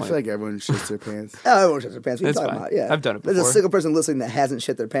at that I point. feel like everyone shits their pants. Oh, everyone shits their pants. What are you It's talking fine. about? Yeah. I've done it There's a before. single person listening that hasn't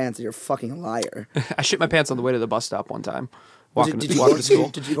shit their pants, and you're a fucking liar. I shit my pants on the way to the bus stop one time. walking Did you to school.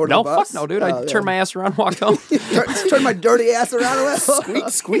 Did you go to No, the bus? fuck no, dude. I turned my ass around, walked home. Turn my dirty ass around. Squeak.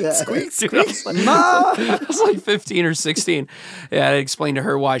 Dude, I was like 15 or 16. Yeah, I explained to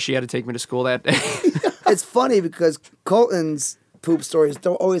her why she had to take me to school that day. It's funny because Colton's poop stories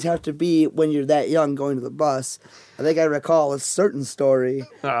don't always have to be when you're that young going to the bus. I think I recall a certain story.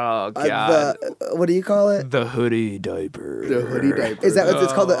 Oh, God. What do you call it? The Hoodie Diaper. The Hoodie Diaper. Is that what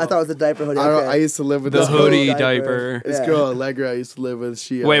it's called? I thought it was the diaper hoodie. Okay. I used to live with The this Hoodie girl. Diaper. This Yeah. girl Allegra I used to live with.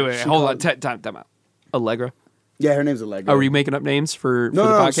 She Wait, she hold on. called- Time out. Allegra? Yeah, her name's Allegra. Are you making up names for the No,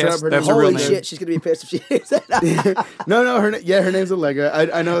 podcast? straight up, her That's name's a real Holy name. shit, she's gonna be pissed if she hears that. No, her name's Allegra.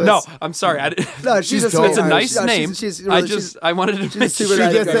 I know No, that's... I'm sorry. No, She's a dope. It's a sweetheart. nice No, name. She's really, I wanted to mention. super She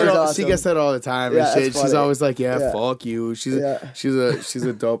nice. gets, that She's all, awesome. she gets that all the time Yeah, and shit. that's She's funny. always like, Yeah. fuck you. She's Yeah. she's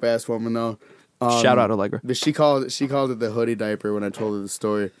a dope ass woman though. Shout out Allegra. But she called it the Hoodie Diaper when I told her the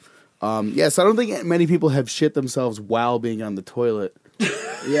story. Yes, I don't think many people have shit themselves while being on the toilet.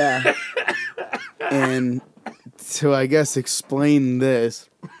 Yeah. And to, I guess, explain this,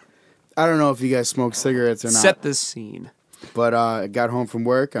 I don't know if you guys smoke cigarettes or not. Set this scene. But I got home from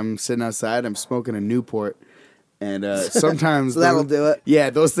work. I'm sitting outside. I'm smoking a Newport. And sometimes... So that'll do it. Yeah,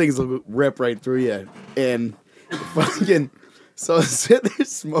 those things will rip right through you. And fucking... So I sit there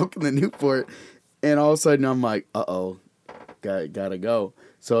smoking the Newport. And all of a sudden, I'm like, uh-oh. Gotta go.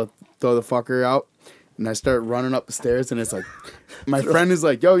 So I throw the fucker out. And I start running up the stairs. And it's like... My friend is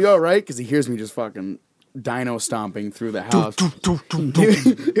like, yo, right? Because he hears me just fucking... dino stomping through the house.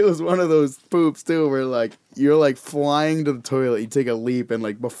 It was one of those poops too where like you're like flying to the toilet, you take a leap and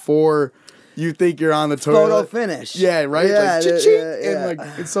like before you think you're on the toilet, Photo finish. yeah, right, Yeah, like cha-ching,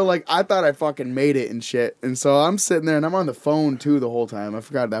 yeah. and so like I thought I fucking made it and shit, and so I'm sitting there and I'm on the phone too the whole time. I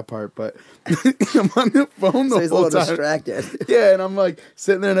forgot that part, but I'm on the phone the So he's a whole little time. distracted. Yeah, and I'm like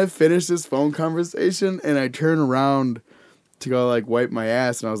sitting there and I finish this phone conversation and I turn around to go like wipe my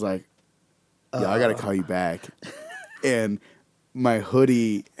ass and I was like, yeah, I gotta call you back. And my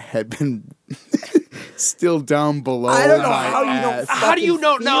hoodie had been still down below. I don't know my how you don't. ass. How do you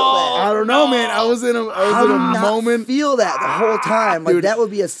know? fucking No. feel that. I don't know, man. I was in a How do you not moment. feel that the whole time? Like Dude. that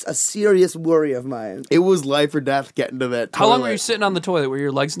would be a serious worry of mine. It was life or death getting to that. How long toilet. were you sitting on the toilet? Were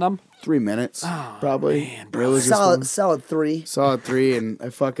your legs numb? 3 minutes, probably. man, It was just Solid 3. solid 3, and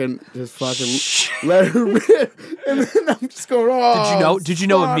I fucking let her rip, and then I'm just going, oh. Did you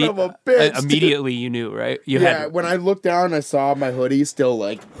know son of a bitch, dude." immediately? You knew, right? You Yeah, had. when I looked down, I saw my hoodie still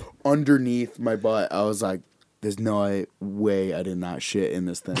like underneath my butt. I was like, "There's no way I did not shit in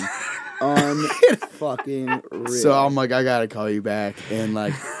this thing." Fucking real. So I'm like, I gotta call you back, and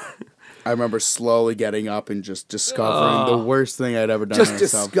like, I remember slowly getting up and just discovering the worst thing I'd ever done. just to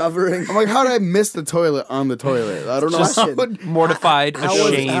myself. discovering. I'm like, how did I miss the toilet on the toilet? I don't know. Question. mortified,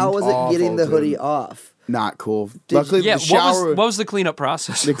 ashamed. How was it getting the awful, hoodie dude. off? Not cool. Luckily, yeah, the shower. what was the cleanup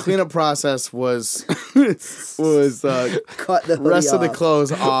process? The cleanup process was Cut the hoodie rest of the off.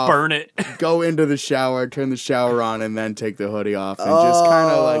 clothes off, Burn it. go into the shower, turn the shower on, and then take the hoodie off, and just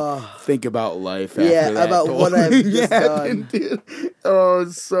kind of like think about life. Yeah, after that. about what I've just done. Dude. Oh,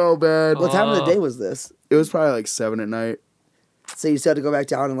 it's so bad. What time of the day was this? It was probably like 7 at night. So you still had to go back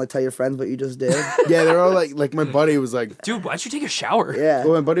down and like tell your friends what you just did? Yeah, they're all like my buddy was like, Dude, why'd you take a shower? Yeah.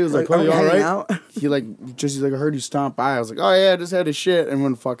 well, my buddy was like, Are "Oh, we you all hanging right?" out? He's like, I heard you stomp by. I was like, "Oh yeah, I just had a shit," and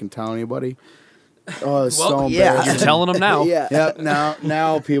wouldn't fucking tell anybody. Oh, it's so yeah. bad. You're telling them now. Yeah. Yep.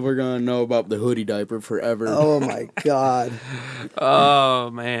 Now people are gonna know about the hoodie diaper forever. Oh my god. Oh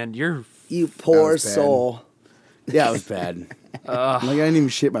man, You That poor was bad. soul. Yeah, it was bad. Like I didn't even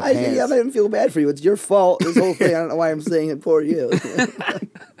shit my I pants. don't even feel bad for you. It's your fault. This whole thing. I don't know why I'm saying it. Poor you.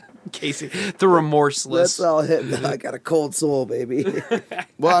 Casey, the remorseless. That's all hit. I got a cold soul, baby.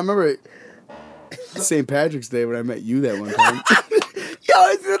 Well, I remember St. Patrick's Day when I met you that one time. Yo,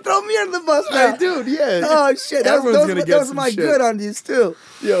 he's gonna throw me under the bus now. Hey, dude, yeah. Oh shit! Everyone's gonna get those some are my shit. good undies too.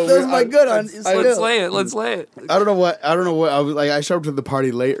 Yo, Those are my good undies. Let's too. lay it. Let's lay it. I don't know what. I was like. I showed up to the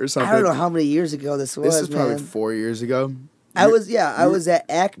party late or something. I don't know how many years ago this was. This is probably man. 4 years ago. I was at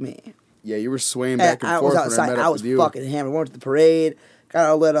Acme. Yeah, you were swaying back and I forth was when I outside. met I up was with you. fucking hammered. Went to the parade. Got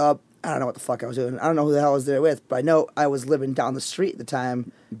all lit up. I don't know what the fuck I was doing. I don't know who the hell I was there with, but I know I was living down the street at the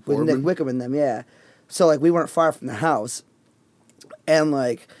time with Nick Boardman? Wickham and them. Yeah, so like we weren't far from the house, and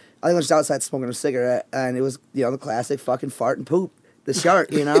like I think I was just outside smoking a cigarette, and it was the classic fucking fart and poop, the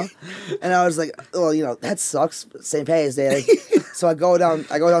shark, and I was like, oh, that sucks. St. Patty's Day, like, so I go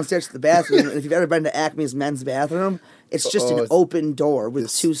downstairs to the bathroom, and if you've ever been to Acme's men's bathroom. It's just an open door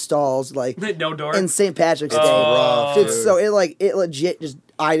with 2 stalls, like No door. in St. Patrick's Day. rough, Dude, dude. so it legit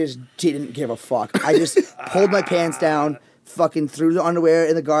I just didn't give a fuck. I just pulled my pants down, fucking threw the underwear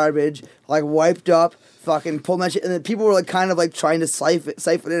in the garbage, like wiped up, fucking pulled my shit, and then people were like kind of like trying to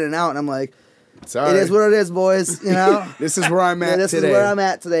siphon in and out, and I'm like, Sorry. it is what it is, boys. You know, This is where I'm at this today. is where I'm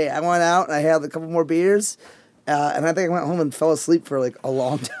at today. I went out and I had a couple more beers, and I think I went home and fell asleep for like a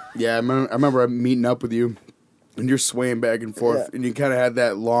long time. Yeah, I remember meeting up with you, and you're swaying back and forth, and you kind of had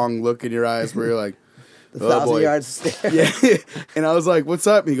that long look in your eyes where you're like, The 1,000-yard stare. Yeah. And I was like, what's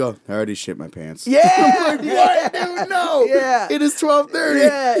up? And you go, I already shit my pants. Yeah. I'm like, what, dude? No. Yeah. It is 12:30.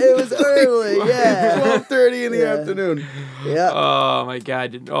 Yeah, it was early. Yeah. 12:30 in the afternoon. Yeah. Oh my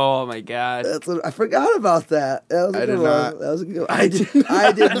god! Dude. Oh my god! That's what, I forgot about that. That was a I good did one. not. That was a good one.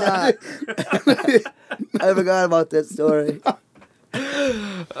 I did not. I forgot about that story.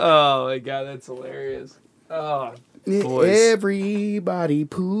 Oh my god, that's hilarious. Oh, boys. Everybody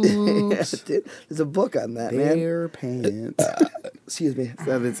poops Dude, there's a book on that, man. their pants. Excuse me.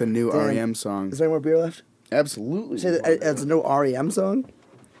 It's a new Damn. REM song. Is there any more beer left? Absolutely. Say that it's a new REM song.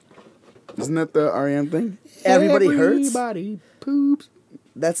 Isn't that the REM thing? Everybody hurts. Everybody poops.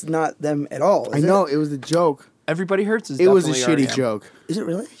 That's not them at all. I is know, It? it was a joke. Everybody hurts is It was a definitely shitty R.E.M. joke. Is it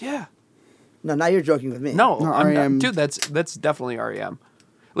really? Yeah. No, now you're joking with me. No, No, I'm R.E.M. not, dude. That's definitely REM.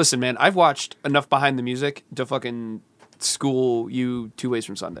 Listen, man, I've watched enough behind the music to fucking school you 2 ways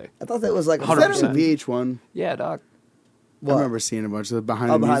from Sunday. I thought that was like a 100%. That was fucking- VH1. Yeah, dog. What? I remember seeing a bunch of the behind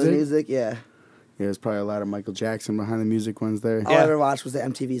Oh, the behind music. the music, yeah. Yeah, there's probably a lot of Michael Jackson behind the music ones there. All I ever watched was the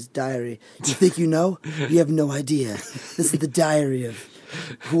MTV's Diary. You think you know? You have no idea. This is the diary of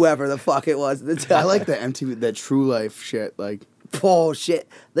whoever the fuck it was. I like that MTV, that True Life shit. Like, Oh shit!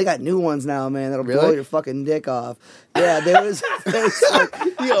 They got new ones now, man. That'll blow Really? your fucking dick off. Yeah, there was like,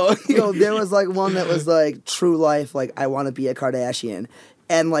 there was like one that was like True Life, like I want to be a Kardashian,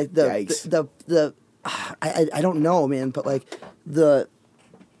 and like Yikes. I don't know, man, but like the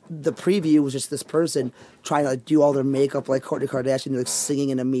preview was just this person trying to like do all their makeup like Kourtney Kardashian, like singing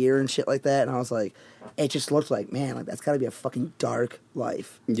in a mirror and shit like that, and I was like, it just looked like, man, like that's got to be a fucking dark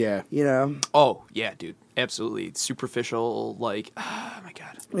life, yeah. you know? Oh yeah, dude. Absolutely. It's superficial. Like, oh my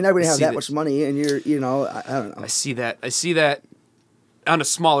god. I mean, everybody I has see that this. much money, and you're, you know, I don't know. I see that on a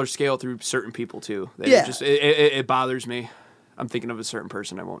smaller scale through certain people too. That Yeah. it bothers me. I'm thinking of a certain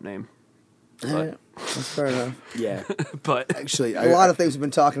person I won't name. All right, that's fair enough. Yeah. But Actually, A lot of things we've been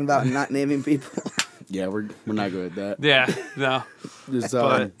talking about and not naming people. yeah, we're not good at that. yeah, no. Just,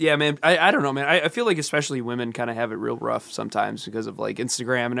 But yeah, man, I don't know, man. I feel like especially women kind of have it real rough sometimes because of like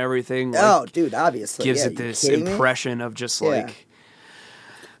Instagram and everything. Like, Oh, dude, obviously. gives yeah, it you this kidding me? impression of just Yeah. like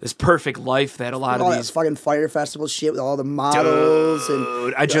this perfect life that a lot All of that these. fucking fire festival shit with all the models Dude,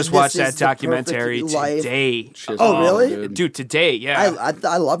 and. I just this watched is that the perfect documentary life. today. Shit's Oh, wild, really? Dude, today, yeah.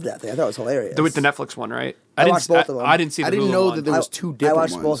 I loved that thing. I thought it was hilarious. With the Netflix one, right? I didn't watched both of them. I didn't see the I didn't Hulu know one. that there was two different I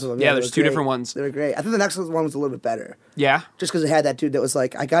watched ones. both of them. Yeah, they there's were two great. different ones. They were great. I think the next one was a little bit better. Yeah. Just because it had that dude that was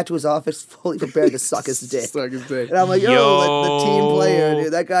like, I got to his office fully prepared to suck his dick. Suck his dick. And I'm like, yo, Yo. the team player,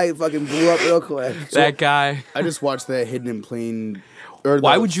 dude. That guy fucking blew up real quick. That guy. I just watched that Hidden in Plain. Or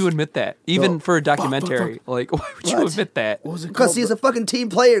Why the- would you admit that? Even No. for a documentary. Like, why would you What? admit that? What was it Because called? he's a fucking team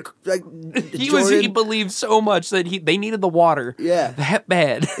player. Like, He Jordan. believed so much that they needed the water. Yeah. That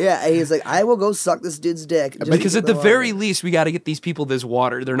bad. Yeah, and he's like, I will go suck this dude's dick. just Because to at get the water. very least, we got to get these people this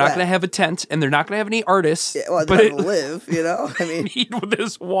water. They're not Yeah. going to have a tent, and they're not going to have any artists. Yeah, well, but they're it, not gonna live, you know? I mean, need with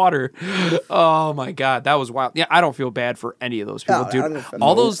this water. Oh my god, that was wild. Yeah, I don't feel bad for any of those people, No, I don't dude. feel-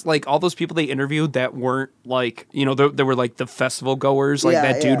 All no. those people they interviewed that weren't like, you know, they were like the festival goers, like Yeah,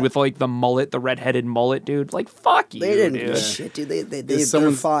 that dude yeah. with like the mullet, the redheaded mullet, dude. Like fuck you, they didn't dude. give a shit, dude. They're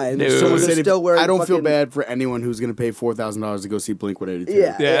someone- fine. Dude. They're Someone still, said they're still wearing I don't feel fucking- bad for anyone who's going to pay $4,000 to go see Blink-182.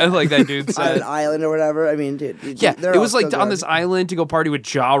 Yeah. Yeah, like that dude on said. an island or whatever. I mean, dude. Yeah, they're it all was like still on going. this island to go party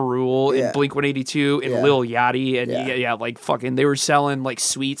with Ja Rule Yeah. and Blink 182 and Yeah. Lil Yachty and Yeah. yeah, like fucking they were selling like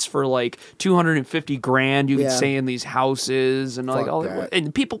suites for like $250,000 you could Yeah. stay in these houses and like Fuck all that.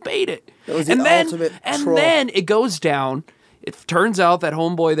 and people paid it. It was the and then ultimate and troll. then it goes down. It turns out that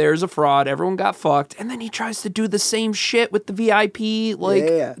homeboy there is a fraud. Everyone got fucked, and then he tries to do the same shit with the VIP. Like,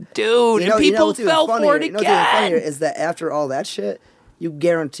 Yeah. dude, and people what's even fell for funnier- it you know what's even funnier again. is that after all that shit, you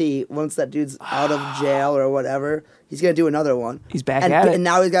guarantee once that dude's out of jail or whatever, he's gonna do another one. He's back and, at it. And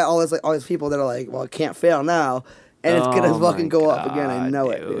now he's got all these people that are like, well, it can't fail now, and it's gonna Oh fucking my go up again. I God, know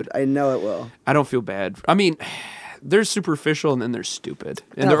it, dude. dude. I know it will. I don't feel bad. I mean, there's superficial and then there's stupid.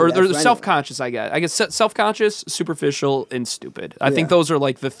 And don't feel bad there's for anyone. self-conscious, I guess self-conscious, superficial, and stupid. I think Yeah. those are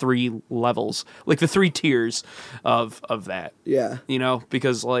like the three levels, like the three tiers of that. Yeah. You know,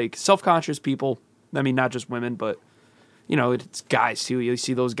 because like self-conscious people, I mean, not just women, but you know, it's guys too. You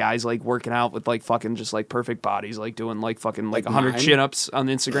see those guys like working out with like fucking just like perfect bodies, like doing like fucking like 100 chin-ups on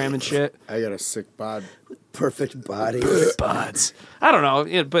Instagram and shit. I got a sick bod. Perfect body. Buds. I don't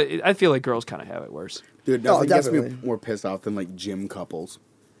know, but I feel like girls kind of have it worse. Dude, nothing gets me more pissed off than like gym couples.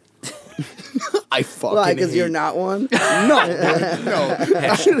 I fucking Why? Because you're not one? No.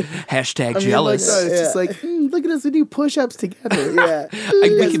 Hashtag jealous. It's just like, look at us, we do push-ups together. Yeah.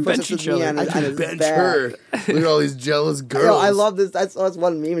 We can bench each other. I can bench her. Look at all these jealous girls. I love this. I saw this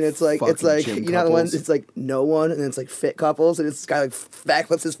one meme, and it's like, Fucking you know the one, it's like no one, and then it's like fit couples, and it's this guy like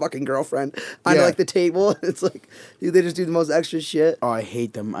backflips his fucking girlfriend onto like the table. It's like, dude, they just do the most extra shit. Oh, I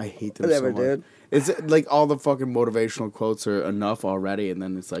hate them. Whatever, so much. dude. It's like all the fucking motivational quotes are enough already, and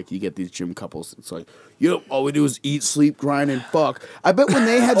then it's like you get these gym couples. It's like, yep, all we do is eat, sleep, grind, and fuck. I bet when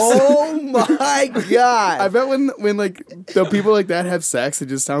they have oh my god! I bet when like the people like that have sex, it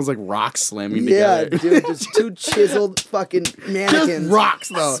just sounds like rocks slamming together. Yeah, dude, just two chiseled fucking mannequins. Just rocks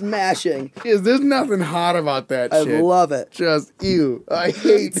though, smashing. There's nothing hot about that shit. I love it. Just ew. I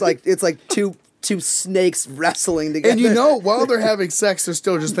hate. It's like two snakes wrestling together. And you know, while they're having sex, they're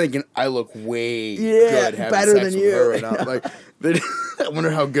still just thinking, I look way good having better sex than with you. her right now. Like, I wonder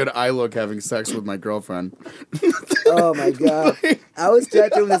how good I look having sex with my girlfriend. Oh my god! I was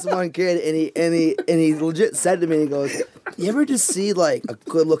chatting with this one kid, and he legit said to me, he goes, "You ever just see like a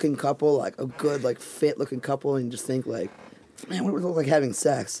good looking couple, like a good like fit looking couple, and you just think like, man, what would it look like having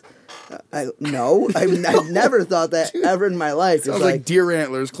sex?" No, I've never thought that ever in my life. Sounds like deer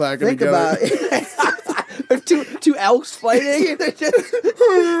antlers clacking think together. about two elks fighting. They're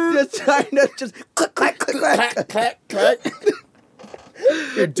just trying to just click, clack, click, clack, clack, clack.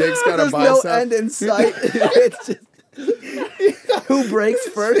 Your dick's got There's a bicep. no end in sight. It's just who breaks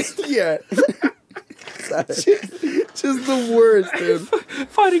first. Yeah. Sorry. Just the worst, dude.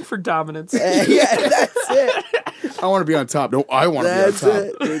 Fighting for dominance. Yeah, that's it. I want to be on top. No, I want to be on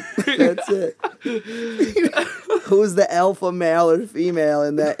top. That's it. That's it. Who's the alpha male or female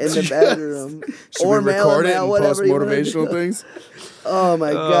in the bedroom? Should or we male record or it male, and whatever post you wanna motivational do. things? Oh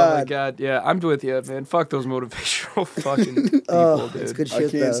my god. Oh my god, yeah. I'm with you, man. Fuck those motivational fucking people, dude. It's good I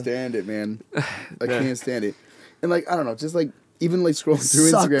shit can't though. stand it, man. I can't stand it. And like, I don't know, just like even like scrolling through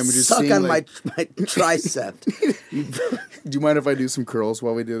Suck, Instagram and just suck seeing on like, my tricep. do you mind if I do some curls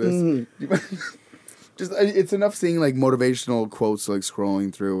while we do this? Mm-hmm. Just it's enough seeing like motivational quotes like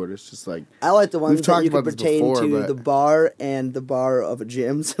scrolling through where it's just like I like the ones We've that talked you can about this pertain before, to but- the bar and the bar of a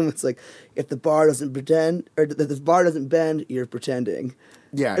gym. So it's like, if the bar doesn't pretend, or if the bar doesn't bend, you're pretending.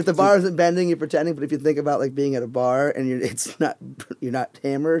 yeah. If the bar isn't bending, you're pretending. But if you think about like being at a bar and you're not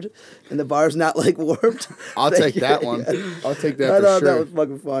hammered, and the bar's not like warped, I'll then take that you're- one. I'll take that I for thought sure. that was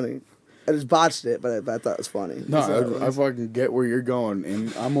fucking funny. I just botched it, but I thought it was funny. No, So, I fucking get where you're going,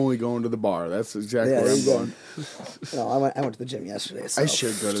 and I'm only going to the bar. That's exactly Yeah, where there I'm you go. going. No, I went to the gym yesterday. So I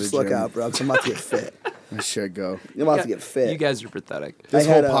should go to the just look gym. out, bro. 'Cause I'm about to get fit. I should go. I'm about to get fit. You guys are pathetic. This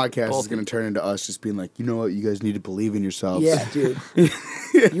I whole had a- podcast is going to turn into us just being like, you know what, you guys need to believe in yourselves. Yeah, dude.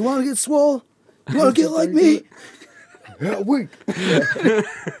 You want to get swole? You want to get like me? Hell week.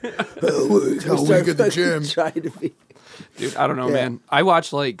 Hell week at the gym. Trying to be. Dude, I don't know, Yeah. man. I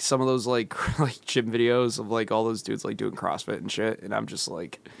watch like some of those like gym videos of like all those dudes like doing CrossFit and shit, and I'm just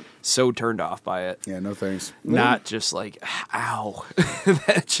like so turned off by it. Yeah, no thanks. Not just like, ow,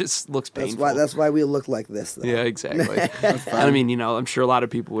 that just looks painful. That's why we look like this. Though. Yeah, exactly. I mean, you know, I'm sure a lot of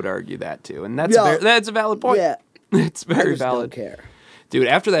people would argue that too, and that's Yeah. that's a valid point. Yeah. It's I very just valid. don't care. Dude,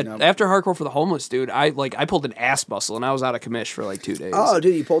 after that, Nope. after Hardcore for the Homeless, dude, I pulled an ass muscle and I was out of commish for like 2 days. Oh,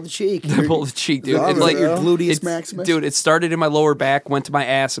 dude, you pulled the cheek. I pulled the cheek, dude. Love It's it, like bro. Gluteus it's- maximus? Dude, it started in my lower back, went to my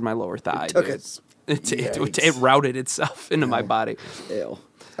ass and my lower thigh. Took dude. it. It routed itself into my body. Ew.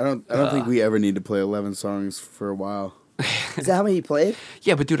 I don't think we ever need to play 11 songs for a while. Is that how many you played?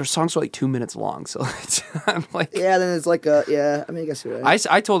 Yeah, but dude, our songs are like 2 minutes long, so I'm like, Yeah, then it's like yeah. I mean, I guess you're right.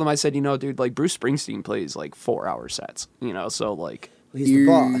 I told him, I said, you know, dude, like Bruce Springsteen plays like 4-hour sets, you know, so like, He's the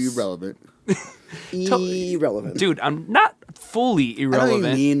boss. Irrelevant. Irrelevant. dude, I'm not fully I know what you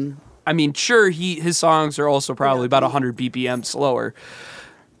irrelevant. mean. I mean, sure, his songs are also probably about 100 BPM slower,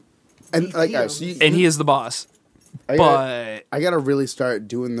 And like, so and he is the boss. I But gotta really start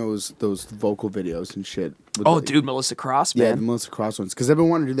doing those vocal videos and shit. with, oh, like- dude, Melissa Cross, Yeah, man. the Melissa Cross ones. Because I've been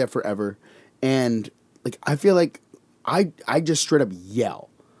wanting to do that forever. And, like, I feel like I just straight up yell.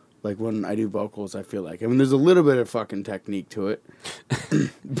 Like, when I do vocals, I feel like. I mean, there's a little bit of fucking technique to it.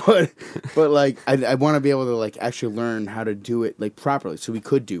 but like, I want to be able to, like, actually learn how to do it, like, properly. So we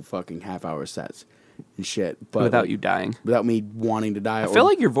could do fucking half-hour sets and shit. But Without like, you dying. Without me wanting to die. I feel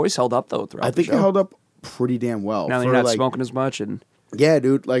like your voice held up though throughout I think the it show. held up pretty damn well. Now that for, you're not like, smoking as much and Yeah,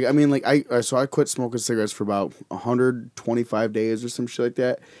 dude. Like, I mean, like, I quit smoking cigarettes for about 125 days or some shit like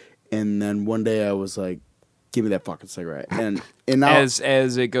that. And then one day I was like, give me that fucking cigarette. And now,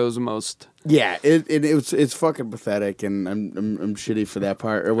 as it goes most. Yeah, it's fucking pathetic, and I'm shitty for that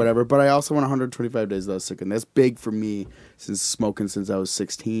part or whatever. But I also went 125 days without sick, and that's big for me since smoking since I was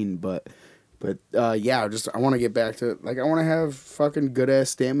 16. But yeah, I want to get back to like I want to have fucking good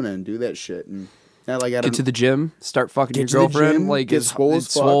ass stamina and do that shit and not like get to the gym, start fucking your girlfriend, like get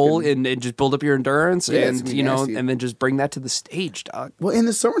swole and just build up your endurance, yeah, and you know, and then just bring that to the stage, dog. Well, in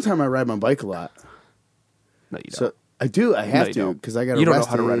the summertime, I ride my bike a lot. No, you don't. So I do. I have to because I got. You don't know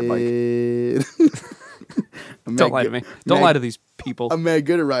how to ride a bike. Don't lie to me. Don't lie to these people. I'm mad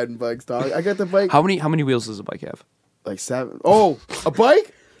good at riding bikes, dog. I got the bike. How many wheels does a bike have? Like 7. Oh, a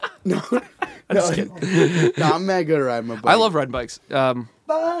bike? No, I'm mad good at riding my bike. I love riding bikes.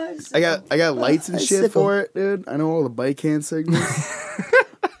 I got lights and shit for it, dude. I know all the bike hand signals.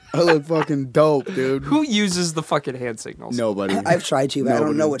 I look fucking dope, dude. Who uses the fucking hand signals? Nobody. I've tried to, but I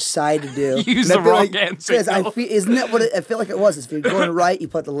don't know which side to do. You use the wrong hand signal. Isn't that what I feel like it was? If you're going right, you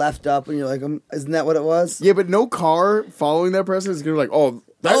put the left up, and you're like, isn't that what it was? Yeah, but no car following that person is gonna be like,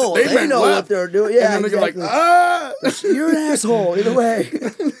 they know left. what they're doing. Yeah, and then exactly. they're like, You're an asshole either way.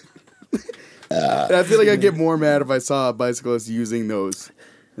 And I feel like I'd get more mad if I saw a bicyclist using those.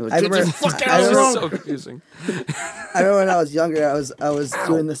 Like, I remember, so confusing. I remember when I was younger, I was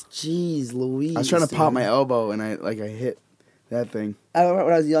doing this. Jeez, Louise. I was trying to pop my elbow and I hit that thing. I remember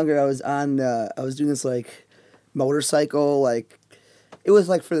when I was younger, I was doing this like motorcycle, like it was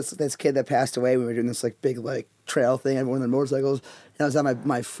like for this kid that passed away. We were doing this like big like trail thing, everyone on motorcycles. And I was on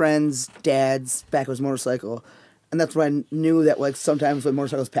my friend's dad's back of his motorcycle, and that's when I knew that like sometimes when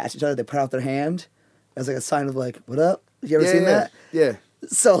motorcycles pass each other, they put out their hand as like a sign of like, "What up?" You ever seen that? Yeah.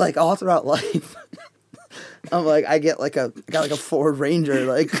 So like all throughout life, I'm like I got like a Ford Ranger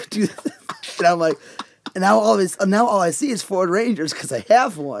like, and I'm like, and now all I see is Ford Rangers because I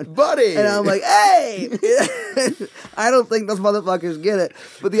have one, buddy. And I'm like, hey, I don't think those motherfuckers get it.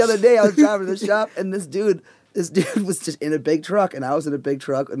 But the other day I was driving to the shop and this dude was just in a big truck and I was in a big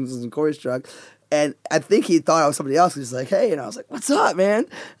truck and this was in Corey's truck. And I think he thought I was somebody else. He's like, hey. And I was like, what's up, man?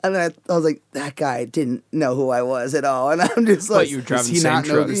 And then I was like, that guy didn't know who I was at all. And I'm just like, but you were driving the same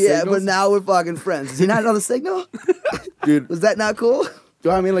truck. Yeah, but now we're fucking friends. Does he not know the signal? Dude. Was that not cool?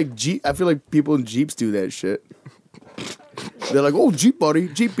 I mean, like, Jeep. I feel like people in Jeeps do that shit. They're like, oh, Jeep, buddy.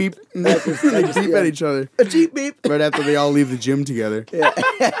 Jeep beep. And they just beep at each other. A Jeep beep. Right after they all leave the gym together. Yeah.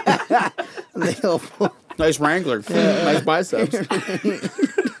 Nice Wrangler. Yeah. Nice biceps.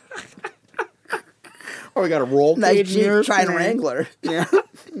 Oh, we got a roll nice cage in yours. Trying Wrangler. Yeah.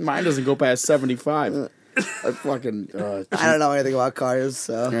 Mine doesn't go past 75. I fucking. I don't know anything about cars,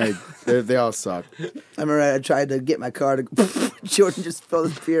 so. Right. They all suck. I remember I tried to get my car to. Jordan just spilled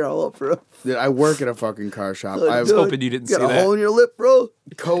his beer all over him. Dude, I work at a fucking car shop. I was hoping you didn't see that. Got a hole in your lip, bro.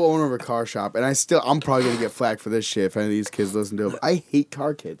 Co-owner of a car shop, and I'm probably gonna get flack for this shit if any of these kids listen to it. I hate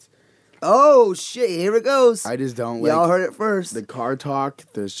car kids. Oh shit! Here it goes. I just don't. Y'all heard it first. The car talk.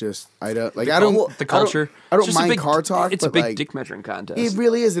 There's just I don't like. The culture. I don't mind car talk. It's a big dick measuring contest. It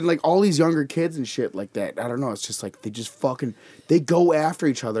really is, and like all these younger kids and shit like that. I don't know. It's just like they go after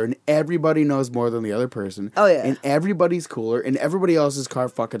each other, and everybody knows more than the other person. Oh yeah, and everybody's cooler, and everybody else's car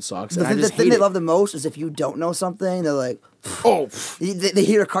fucking sucks. The thing they love the most is if you don't know something, they're like, oh, they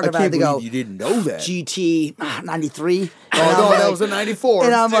hear a car about it, they go, you didn't know that GT 93. Oh no, that was a 94.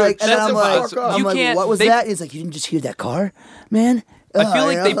 And I'm like, can't, what was that? And he's like, you didn't just hear that car, man. I feel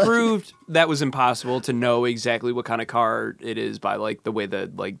like they proved that was impossible to know exactly what kind of car it is by like the way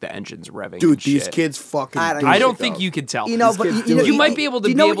the engine's revving. Dude, and these shit. kids fucking. I don't think you could tell. You know, but you might be able to.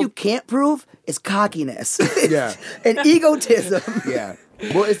 You know what you can't prove is cockiness. Yeah, and egotism. Yeah.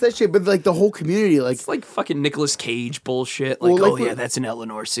 Well, it's that shit, but like the whole community, like it's like fucking Nicolas Cage bullshit. Like, oh yeah, that's an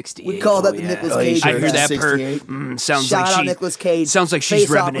Eleanor 68. We call that the Nicolas Cage. I hear that per. Sounds Shout like out Nicolas Cage. Sounds like she's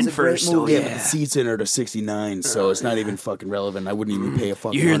revving in first. Oh yeah, the seats in her to 69, so it's not even fucking relevant. I wouldn't even pay a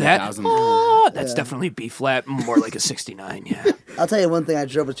fucking. You hear that? 100,000. Oh, that's definitely B flat, more like a 69. Yeah. I'll tell you one thing. I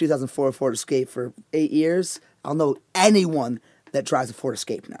drove a 2004 Ford Escape for 8 years. I'll know anyone that drives a Ford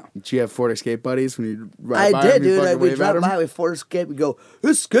Escape now. Did you have Ford Escape buddies when you ride by? I did, dude. We drive by with Ford Escape. We go,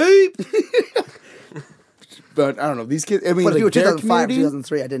 Escape! But I don't know. These kids, I mean, But if you were like, their 2005, community,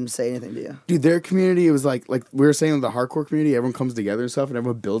 2003, I didn't say anything to you. dude, their community, it was like we were saying with the hardcore community, everyone comes together and stuff, and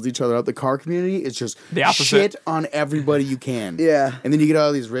everyone builds each other up. The car community is just The opposite. shit on everybody you can. Yeah. And then you get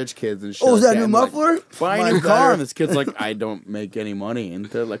all these rich kids and shit. Oh, is like that a new and, like, muffler? buy a Mine's new car. better. And this kid's like, I don't make any money. And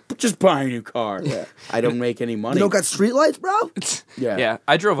they're like, but just buy a new car. Yeah. I don't make any money. You don't got street lights, bro? yeah. Yeah,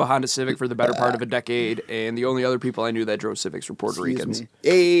 I drove a Honda Civic for the better part of a decade, and the only other people I knew that drove Civics were Puerto Excuse Ricans. me.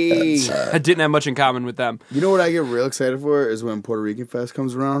 Hey. I didn't have much in common with them. You know what I get real excited for is when Puerto Rican Fest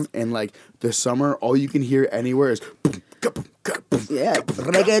comes around and like the summer, all you can hear anywhere is boom, boom, boom. Yeah.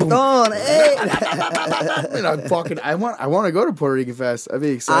 Reggaeton. Hey. And I want to go to Puerto Rican Fest. I'd be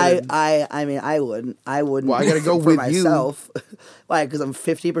excited. I mean, I wouldn't. Well, I gotta go for with myself. Why? Because I'm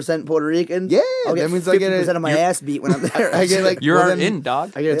 50% Puerto Rican. Yeah, I'll get that means I get 50% of my ass beat when I'm there. I get like You're well, our then in,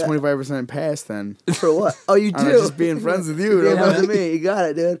 dog. I get Yeah. a 25% pass then. For what? Oh, you I'm do. just being friends with you. Being don't friends I? with me. You got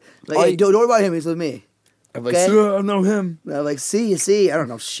it, dude. Like, Oh, hey, you- don't worry about him. He's with me. I'm like, Okay. "Sir, I know him. And I'm like, see. I don't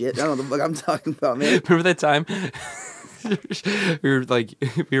know shit. I don't know the fuck I'm talking about, man. Remember that time?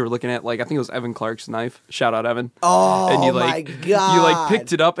 we were looking at, like, I think it was Evan Clark's knife. Shout out Evan. Oh, And you, my like, God. You like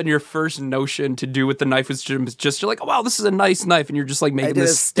picked it up, and your first notion to do with the knife was just you're like, oh, wow, this is a nice knife, and you're just like I making did a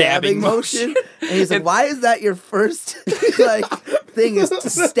this stabbing motion. And he's like, why is that your first like thing is to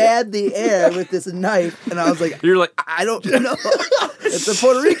stab the air with this knife? And I was like, You're like, I don't know. It's a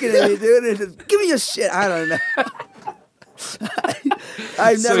Puerto Rican in me, dude. And just, give me your shit. I don't know.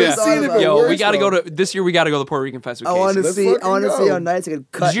 I've so never yeah. thought about it. Yo, we got to go to this year. We got to go to the Puerto Rican Fest with I want to Casey. see. Let's I want to fucking see go. how nice I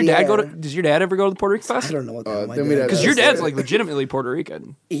could cut. Does your the dad go air. to? Does your dad ever go to the Puerto Rican Fest? I don't know what the hell my then we'd dad have Because does. your dad's like legitimately Puerto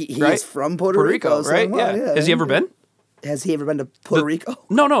Rican. He's right? from Puerto Rico, so right? I'm Yeah. like, Has he ever been? Has he ever been to Puerto Rico?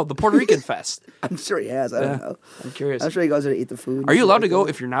 No, the Puerto Rican Fest. I'm sure he has. I don't know. I'm curious. I'm sure he goes there to eat the food. Are you allowed to go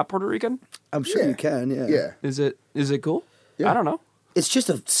if you're not Puerto Rican? I'm sure Yeah. you can. Yeah. Yeah. Is it cool? Yeah. I don't know. It's just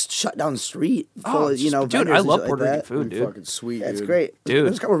a shut down street full Oh, of, dude, vendors I and love shit Puerto like Rican that. food, dude. Fucking sweet, Yeah, it's dude. great. Dude,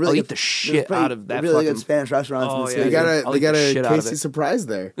 There's a couple really I'll good, eat the shit there's out of that really fucking- good Spanish restaurants Oh, in the yeah, city. dude. I'll They eat the got a shit out of Casey it. surprise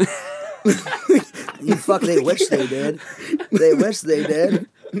there. They wish they did. They wish they did.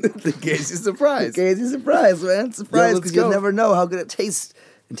 The Casey surprise. Crazy surprise, man. Surprise, let's because you'll go. never know how good it tastes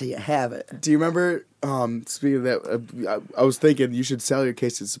until you have it. Do you remember? Speaking of that, I was thinking you should sell your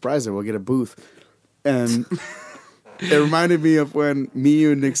Casey surprise there. We'll get a booth, and it reminded me of when me,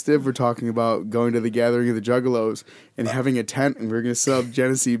 you, and Nick Stiff were talking about going to the gathering of the Juggalos and having a tent, and we were going to sell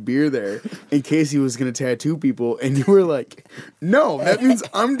Genesee beer there. And Casey was going to tattoo people, and you were like, "No, that means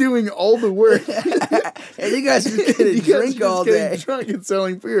I'm doing all the work." And you guys just get a You guys drink just all getting day. drunk and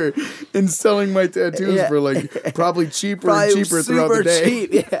selling beer and selling my tattoos Yeah. for like probably cheaper Probably and cheaper throughout the super day.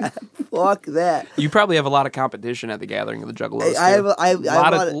 cheap. Yeah. Fuck that. You probably have a lot of competition at the gathering of the Juggalos. I have too.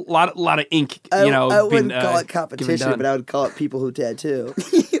 a lot of ink. I being, wouldn't call it given competition, done. but I would call it people who tattoo.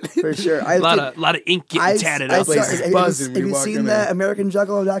 For sure. a lot of ink getting tatted up. Like Have buzzing when you you walk seen in that there. American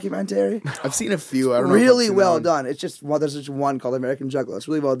Juggalo documentary? I've seen a few. I don't know. if I've Really seen well that one. done. It's just there's just one called American Juggalo. It's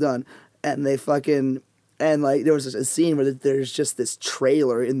really well done, and they fucking and like there was a scene where there's just this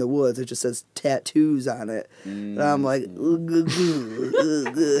trailer in the woods. It just says tattoos on it, and I'm like,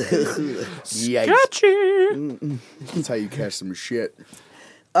 Yikes. Gotcha. That's how you catch some shit.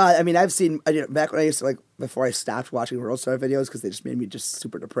 I mean, I've seen back when I used to before I stopped watching World Star videos because they just made me just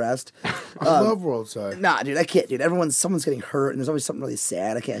super depressed. I love World Side. Nah, dude, I can't, dude. Someone's getting hurt, and there's always something really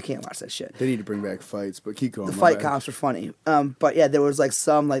sad. I can't watch that shit. They need to bring back fights, but keep going. The my fight bad. comps are funny. But yeah, there was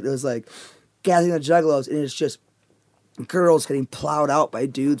gathering of juggalos, and it's just girls getting plowed out by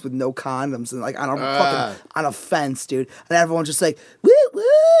dudes with no condoms and like on a fence, dude. And everyone's just like, woo woo,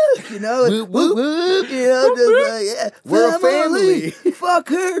 Whoop, whoop, whoop. just like, yeah, We're a family. Fuck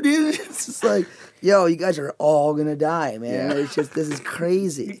her, dude. It's just like, yo, you guys are all gonna die, man. Yeah. It's just this is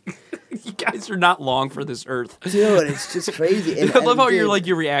crazy, You guys are not long for this earth. dude. It's just crazy. And, I love how dude,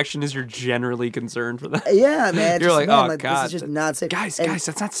 your reaction is you're generally concerned for that. yeah, man. You're just, like, man, oh god, this is just not safe. guys, And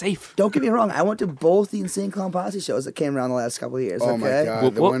that's not safe. don't get me wrong. I went to both the Insane Clown Posse shows that came around the last couple of years. Oh okay? my god,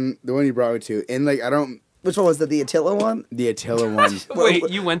 Whoop, the whoop. one you brought me to, and like I don't Which one was that? The Attila one? the Attila one. Wait,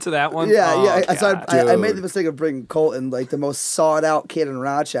 you went to that one? Yeah, Oh, yeah. So God. I made Dude. the mistake of bringing Colton, like the most sought out kid in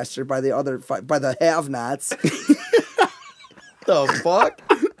Rochester, by the have-nots. The fuck?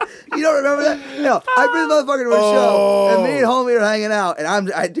 You don't remember that? No, I bring the motherfucker to a show, and me and homie are hanging out,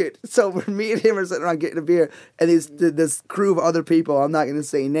 and I dude. So me and him are sitting around getting a beer, and this crew of other people, I'm not gonna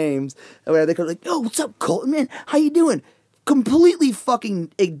say names, and they go like, "Yo, what's up, Colton? Man, how you doing?" Completely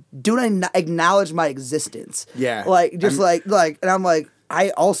fucking do not acknowledge my existence. Yeah. like just like, and I'm like, I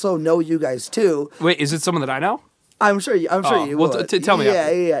also know you guys too. Wait, is it someone that I know? I'm sure you. Oh, You well, would. tell me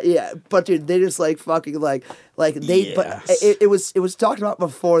Yeah, after. yeah. But dude, they just like fucking like they. Yes. But it was talked about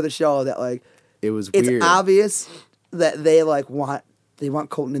before the show that like It was it's weird. obvious that they want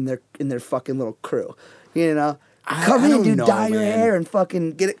Colton in their fucking little crew. You know? Come in, dude, dye your hair and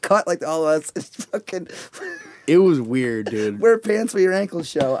fucking get it cut like all of us. It's fucking... It was weird, dude. Wear pants where your ankles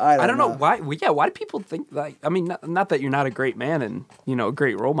show. I don't know why. Yeah, why do people think that? I mean, not that you're not a great man and a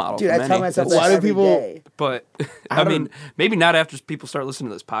great role model. Dude, for I many. tell myself Why that do every people- day. But I mean, maybe not after people start listening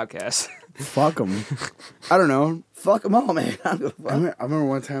to this podcast. Fuck them. I don't know. Fuck them all, man. I don't give a fuck. I remember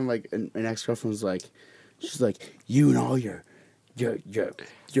one time, like, an ex-girlfriend was like, she's like, you and all your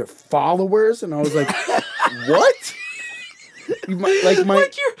followers, and I was like, what? Like you're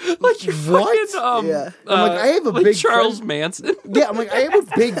what? I'm Fucking, like, I have a like big Charles friend- Manson. Yeah, I'm like, I have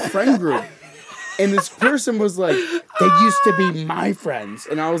a big friend group. And this person was like, they used to be my friends.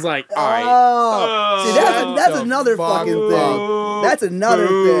 And I was like, all right. Oh, see, that's the another fuck fucking up. thing. That's another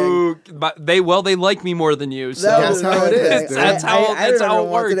thing. But they like me more than you. So That's how it is, dude. That's how it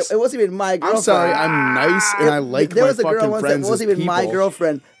works. It wasn't even my girlfriend. I'm sorry, I'm nice and I like there my was a girl fucking once that friends wasn't as even my people.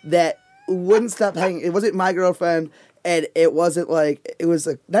 girlfriend that wouldn't stop hanging. It wasn't my girlfriend, and it wasn't like it was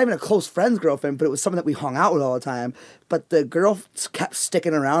not even a close friend's girlfriend, but it was someone that we hung out with all the time. But the girl kept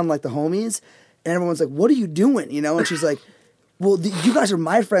sticking around like the homies, and everyone's like, "What are you doing?" You know, and she's like, "Well, you guys are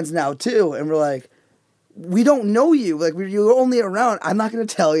my friends now too," and we're like. We don't know you. Like you're only around. I'm not gonna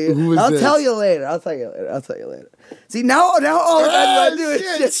tell you. Who is I'll this? tell you later. I'll tell you later. See now all the guys want to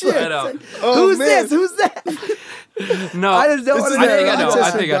do is shit. I know. Who's man. this? Who's that? No, I just don't want to I know. think I know. I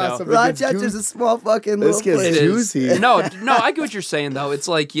Rochester think I know. gossip. Rochester's a small fucking little This gets place. It is. juicy. No, I get what you're saying though. It's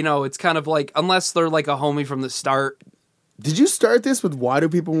like it's kind of like unless they're like a homie from the start. Did you start this with why do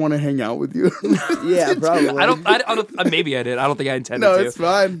people want to hang out with you? Yeah, probably. I don't. Maybe I did. I don't think I intended No, to. it's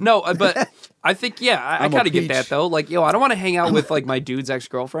fine. No, but I think I I'm a kind of get peach. that though. Like I don't want to hang out with like my dude's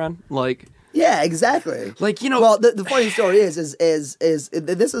ex-girlfriend. Like Yeah, exactly. Well, the funny story is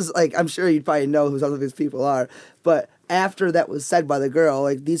this is like I'm sure you'd probably know who some of these people are, but after that was said by the girl,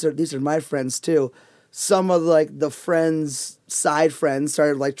 like these are my friends too. Some of like the side friends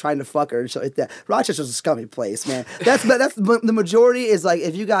started like trying to fuck her and shit like that. Rochester's a scummy place, man. That's the majority is like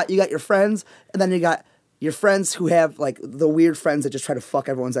if you got your friends and then you got your friends who have like the weird friends that just try to fuck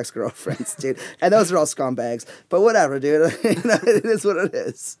everyone's ex-girlfriends, dude. And those are all scumbags. But whatever, dude. It is what it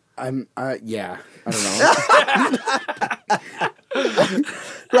is. Yeah, I don't know.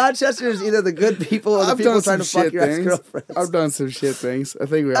 Rochester is either the good people or the people trying to fuck your ex-girlfriends. I've done some shit things. I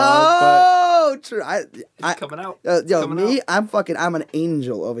think we all. Oh, true. coming out. I'm an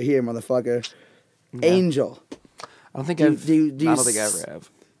angel over here, motherfucker. Yeah. Angel. I don't think Do I you ever have.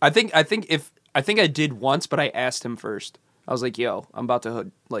 I think I did once, but I asked him first. I was like, "Yo, I'm about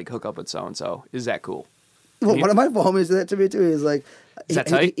to hook up with so and so. Is that cool?" Well, one of my homies did that to me too. He's like, Is that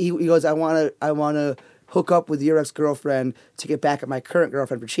tight? He goes, I want to hook up with your ex-girlfriend to get back at my current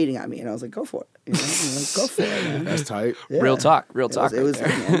girlfriend for cheating on me. And I was like, go for it. You know? Go for it, man. That's tight. Yeah. Real talk. It was,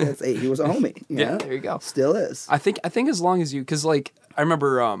 Right there. he was a homie. You Yeah, know? there you go. Still is. I think as long as you, because like I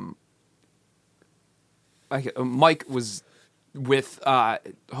remember, Mike was with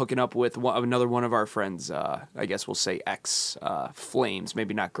hooking up with another one of our friends. I guess we'll say ex flames,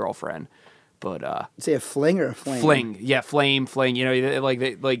 maybe not girlfriend, but Say a fling or a flame? fling. Yeah, flame. You know,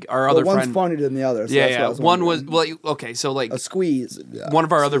 like our other one's friend. funnier than the other. So Yeah, that's what I yeah. was One was wondering. okay. So like a squeeze. Yeah. one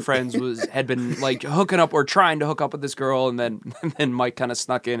of our other friends had been like hooking up or trying to hook up with this girl, and then Mike kind of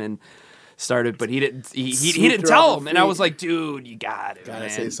snuck in and started, but he didn't. He didn't her tell off him, the and I feet. was like, dude, you got it, Gotta man.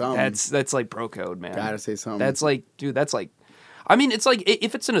 say something. That's like bro code, man. Gotta say something. That's like, dude, that's like. I mean, it's like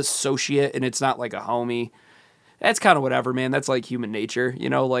if it's an associate and it's not like a homie, that's kind of whatever, man. That's like human nature, you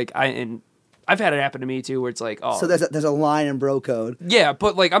know. Like I've had it happen to me too, where it's like, oh, So there's a line in bro code. yeah,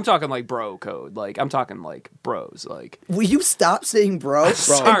 but like I'm talking like bro code, like I'm talking like bros, like. Will you stop saying bro?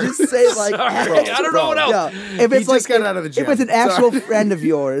 Sorry. And just say like Sorry. bro. I don't know what else. Yeah. If it's just like got out of the if gym. it's an actual friend of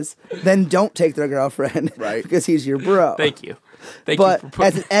yours, then don't take their girlfriend, Right. Because he's your bro. Thank you. Thank But you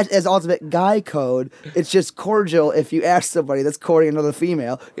for putting. as ultimate guy code, it's just cordial if you ask somebody that's courting another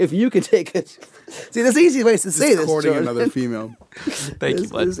female if you could take it. See, there's easy ways to say this, courting Jordan. another female. Thank you,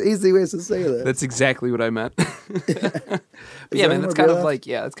 bud. There's easy ways to say this. That's exactly what I meant. But yeah, there man, any that's more kind beer of left?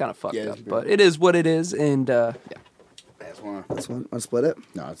 it's kind of fucked Yeah, up. there's beer. But it is what it is, and yeah. That's one. This one, want to split it?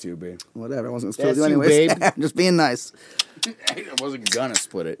 No, it's you, babe. Whatever, I wasn't going to That's split you, it anyways. babe. Just being nice. I wasn't gonna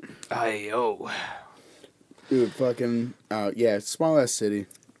split it. Ayo. Dude, fucking, yeah, small ass city.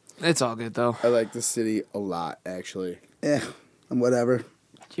 It's all good though. I like the city a lot, actually. Yeah, and whatever.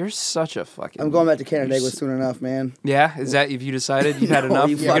 You're such a fucking. I'm going back to Canandaigua soon enough, man. Yeah, is that if you decided you've had enough?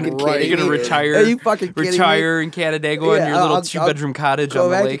 you You're fucking gonna, kidding you're gonna me? retire. Are you fucking kidding retire in Canandaigua in your little 2-bedroom cottage go on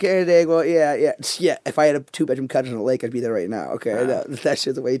the back lake. to Canandaigua. Yeah. If I had a 2-bedroom cottage on the lake, I'd be there right now. Okay, no, that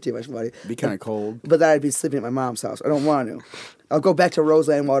shit's way too much money. It'd be kind of cold. But then I'd be sleeping at my mom's house. I don't want to. I'll go back to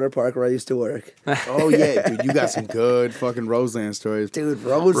Roseland Water Park where I used to work. Oh yeah, dude, you got some good fucking Roseland stories. Dude,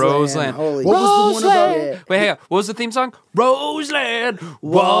 Roseland. Holy What was the one about? shit. Wait, hang on. What was the theme song? Roseland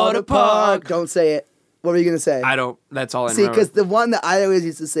Water Park. Don't say it. What were you gonna say? I don't. That's all I See, remember. because the one that I always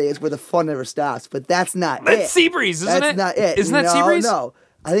used to say is where the fun never stops, but that's not it. That's Seabreeze, isn't it? That's not it. Isn't that no, Seabreeze? No,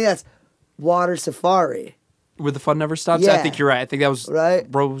 I think that's Water Safari. Where the fun never stops. Yeah. I think you're right. I think that was Right?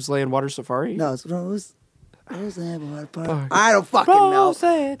 Roseland Water Safari. No, it's Roseland Water Park. I don't fucking know.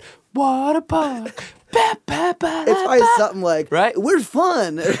 Roseland Water Park. It's probably something like, Right? We're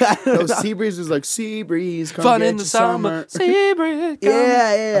fun. No, Seabreeze was like Seabreeze, come Fun get in the your summer. Seabreeze.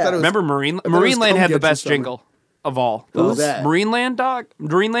 yeah. thought it was- Remember it was Marineland Come had the Get Your best Summer. jingle of all. Who's that? Marineland, dog.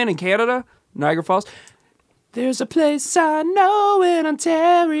 Marineland in Canada, Niagara Falls. There's a place I know in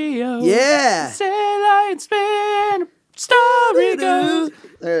Ontario. Yeah. Sail Spain, story goes.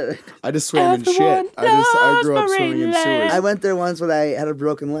 I just swam in Everyone shit. I grew up knows swimming in Marineland. sewers. I went there once when I had a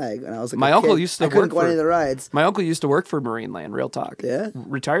broken leg, and I was like, My a uncle kid. used to I couldn't work go on any for- of the rides. My uncle used to work for Marineland, real talk. Yeah?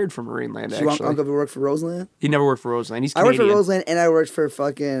 Retired from Marineland, Did your actually. uncle ever work for Roseland? He never worked for Roseland. He's I worked Canadian. for Roseland, and I worked for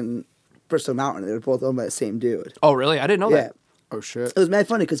fucking Bristol Mountain. They were both owned by the same dude. Oh, really? I didn't know Yeah. that. Oh shit. It was mad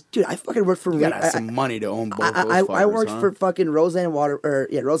funny because, dude, I fucking worked for You gotta have some money to own both those I fuckers, worked huh? for fucking Roseland Water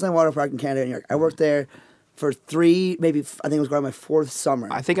Park in Canada, New York. I worked there for 3, maybe I think it was going on my 4th summer.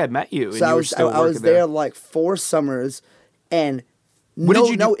 I think I met you. And so you I were was still I was working there like 4 summers, and What no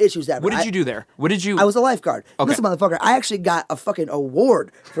did you do? no issues ever. What did you do there? What did you? I was a lifeguard. Okay. Listen, motherfucker, I actually got a fucking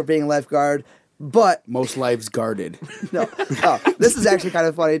award for being a lifeguard, but Most lives guarded. no. Oh, this is actually kind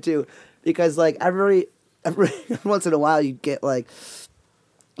of funny too, because like every once in a while you get like,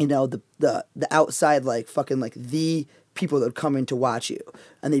 you know, the outside like fucking like the people that would come in to watch you,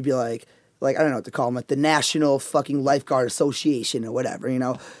 and they'd be like I don't know what to call them, like the National fucking Lifeguard Association or whatever, you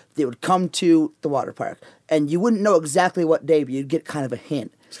know. They would come to the water park, and you wouldn't know exactly what day, but you'd get kind of a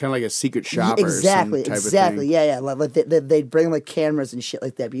hint. It's kind of like a secret shop Exactly, or some type exactly. of thing. Yeah. Like they'd bring like cameras and shit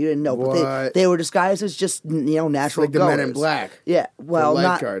like that, but you didn't know. But What? they were disguised as just, you know, natural like the Men in goers. Black. Yeah, well, not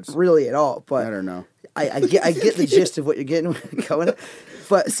lifeguards. really at all. But I don't know. I get the gist of what you're getting going.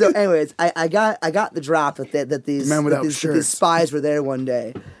 But so, anyways, I got the drop that these Men without that these shirts. spies were there one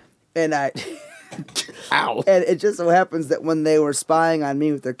day, and Ow. and it just so happens that when they were spying on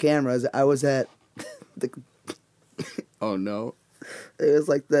me with their cameras, I was at Oh no. it was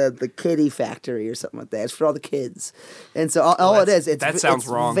like the kiddie factory or something like that. It's for all the kids, and so all it is, that sounds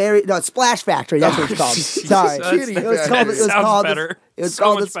wrong. It's Splash Factory. That's what it's called. Sorry, Kiddie it was Factory. called. It was Sounds called. better. It was So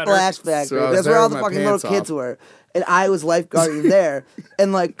called the much better. Splash Factory. So I was That's where there all with the my fucking little pants kids off. were, and I was lifeguarding there,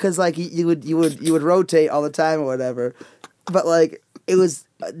 and like, cause like you would rotate all the time or whatever, but like it was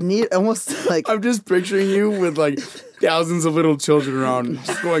neat, almost like I'm just picturing you with like thousands of little children around,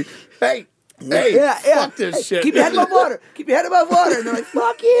 just going, "Hey, yeah. fuck this shit. Keep your head above water. Keep your head above water. And they're like,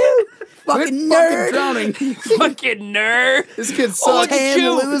 fuck you. Fucking Quit nerd. fucking drowning. fucking nerd. This kid Oh, sucks. look at Tan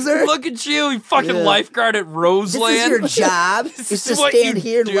you. loser. Look at you. You fucking Yeah. lifeguard at This Roseland. is your job. This Is is to what stand you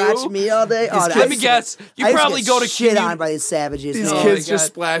here and do? watch me all day. Oh, Let me guess. You I used probably get go to shit commute- on by these savages. These man. kids my just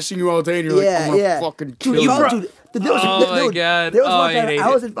God. splashing you all day, and you're like, Yeah, I'm gonna yeah. fucking kill Dude, you. there was, Oh, my God. There was Oh, one I time hate I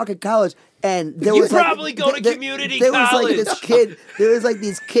it. was in fucking college, and there You was like, probably go to community there was like college. this kid. There was like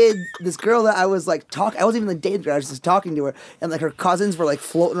this girl that I was like talking. I wasn't even like dating her. I was just talking to her, and like her cousins were like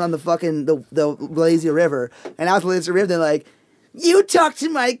floating on the fucking the lazy river, and I was in the lazy river. They're like, "You talk to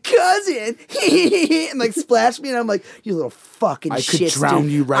my cousin," and like splash me, and I'm like, "You little fucking I could shits, drown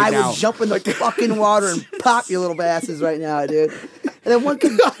dude. you right I now." would jump in the fucking water and pop your little asses right now, dude." And then one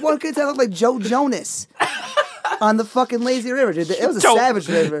kid said I looked like Joe Jonas. On the fucking lazy river, dude. It was a savage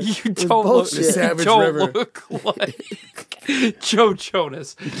river. You It was don't look, bullshit. The savage don't river. look like Joe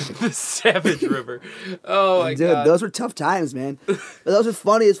Jonas, the Savage River. Oh my Dude, God. those were tough times, man. But those were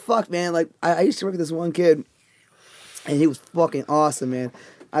funny as fuck, man. Like I used to work with this one kid, and he was fucking awesome, man.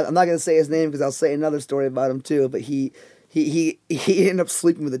 I'm not gonna say his name because I'll say another story about him too. But he ended up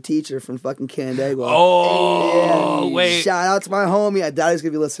sleeping with a teacher from fucking Canandaigua. Oh, Yeah. wait. Shout out to my homie. I doubt he's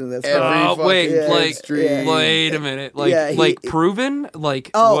gonna be listening to this. Every Oh, wait, fucking like, kid's dream. wait a minute, like, Yeah, like proven, like,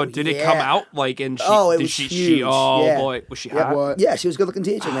 Oh, what, did it come yeah. out, like, and she, Oh, it did was she, huge. oh Yeah. boy, was she Yeah, hot? What? Yeah, she was a good-looking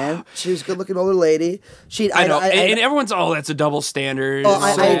teacher, man. She was a good-looking older lady. I know, and everyone's, that's a double standard. Oh, and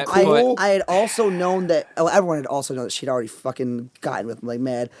all that, but- I had also known that. Oh, everyone had also known that she'd already fucking gotten with him, like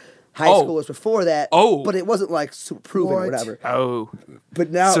mad. High school was before that. Oh. But it wasn't like super proven or whatever. Oh.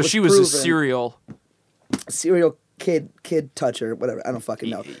 But now So she was a serial kid toucher, whatever. I don't fucking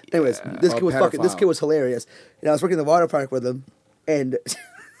know. Anyways, this kid was pedophile. this kid was hilarious. And I was working in the water park with him, and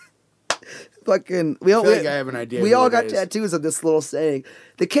fucking we all I feel like I have an idea we who all it got is. tattoos of this little saying.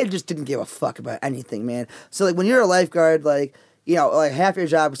 The kid just didn't give a fuck about anything, man. So like when you're a lifeguard, like like half your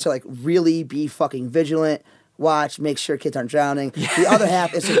job is to like really be fucking vigilant. Watch, make sure kids aren't drowning. The other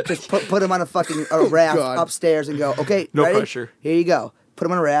half is to just put them on a fucking raft upstairs and go, okay, no ready? pressure. Here you go. Put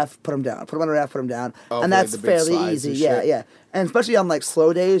them on a raft, put them down. Put them on a raft, put them down. Oh, and like that's the big fairly slides easy. and Yeah, shit? yeah. And especially on like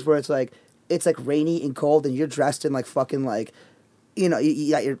slow days where it's like rainy and cold and you're dressed in like fucking like, you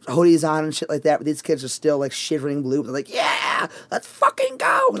got your hoodies on and shit like that, but these kids are still like shivering blue. They're like, yeah, let's fucking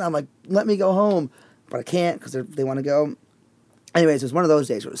go. And I'm like, let me go home. But I can't because they want to go. Anyways, it was one of those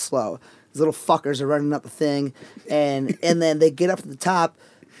days where it was slow. These little fuckers are running up the thing, and then they get up to the top,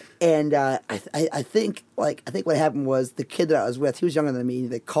 and I think what happened was the kid that I was with, he was younger than me.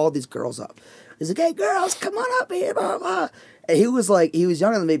 They called these girls up. He's like, "Hey, girls, come on up here, blah blah." And he was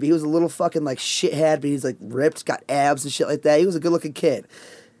younger than me, but he was a little fucking like shithead, but he's like ripped, got abs and shit like that. He was a good looking kid.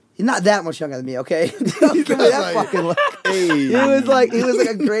 He's not that much younger than me, okay? Don't give me that fucking look. Hey. He was like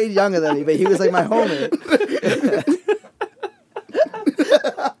a grade younger than me, but he was like my homie.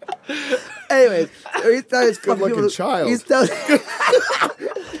 Anyways, he's telling his Good looking child.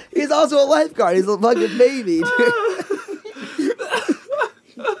 He's also a lifeguard. He's a fucking baby.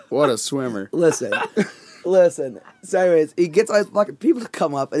 What a swimmer. Listen. So anyways, he gets all his fucking people to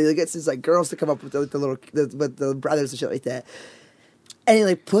come up, and he gets his like girls to come up with the brothers and shit like that. And he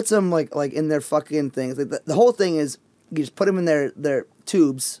like puts them like in their fucking things. Like the whole thing is you just put them in their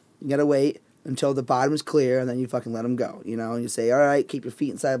tubes. You gotta wait until the bottom is clear, and then you fucking let them go, and you say, all right, keep your feet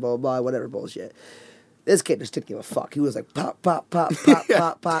inside, blah, blah, blah, whatever bullshit. This kid just didn't give a fuck. He was like, pop, pop, pop, pop,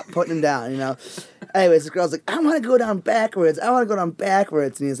 pop, pop, putting him down, Anyways, this girl's like, I want to go down backwards.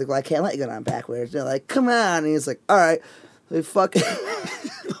 And he's like, well, I can't let you go down backwards. And they're like, come on. And he's like, all right. He fucking...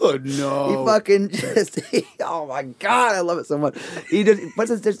 Oh, no. He fucking just... oh, my God. I love it so much. He puts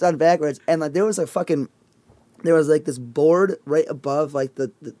his dish down backwards, and like there was like this board right above like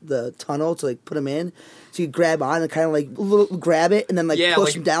the tunnel to like put him in, so you grab on and kind of like grab it and then like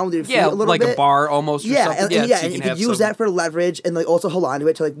push him down with your feet a little bit. Yeah, like a bar almost. Or something. And you could use that for leverage and like also hold on to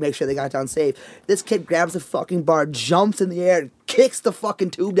it to like make sure they got down safe. This kid grabs the fucking bar, jumps in the air, and kicks the fucking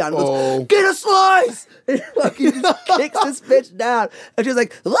tube down. And goes, get a slice! And fucking just kicks this bitch down, and she's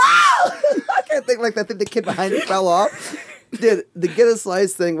like, wow! I can't think like that. I think the kid behind me fell off. Dude, the get a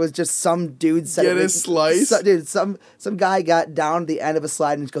slice thing was just some dude said Get a slice? Dude, some guy got down the end of a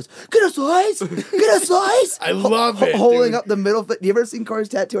slide and just goes, get a slice! Get a slice! I love it, Holding dude. up the middle foot. You ever seen Corey's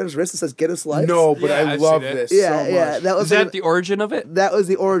tattoo on his wrist that says get a slice? No, but I I've love seen it. this Yeah, so much. yeah. That was Is that the origin of it? That was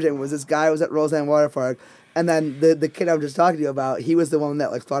the origin, was this guy was at Roseanne Water Park. And then the kid I'm just talking to you about, he was the one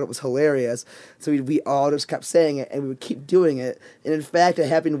that like thought it was hilarious. So we all just kept saying it, and we would keep doing it. And in fact, it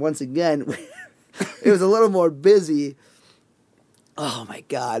happened once again. It was a little more busy. Oh my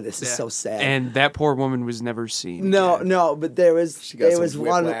God, this is so sad. And that poor woman was never seen. No, but there was some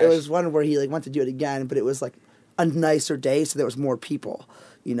one. whiplash. There was one where he like went to do it again, but it was like a nicer day, so there was more people,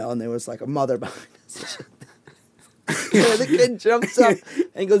 and there was like a mother behind us. The kid jumps up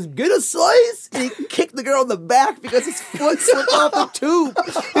and goes, get a slice! And he kicked the girl in the back because his foot slipped off the tube.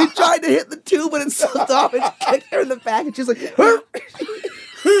 He tried to hit the tube, but it slipped off and kicked her in the back, and she was like, "Hurt!"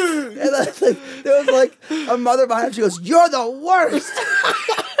 And then there was like a mother behind him. She goes, you're the worst!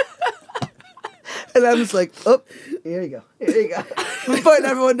 And I'm just like, oh, here you go. I'm putting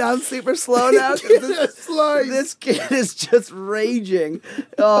everyone down super slow now. This kid is just raging.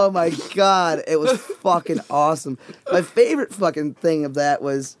 Oh my God. It was fucking awesome. My favorite fucking thing of that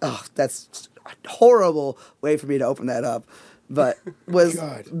was, that's a horrible way for me to open that up. But was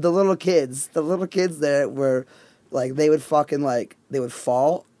the little kids. The little kids there were like, they would fucking like, they would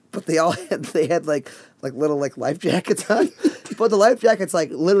fall, but they had like little like life jackets on. But the life jackets like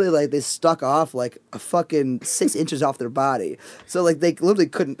literally like they stuck off like a fucking 6 inches off their body. So like they literally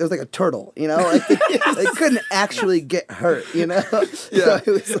couldn't. It was like a turtle, like they couldn't actually get hurt, Yeah. So it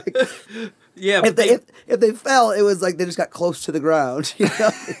was like. Yeah, if they fell, it was like they just got close to the ground.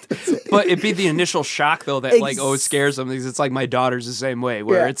 But it'd be the initial shock though that it scares them, because it's like my daughter's the same way,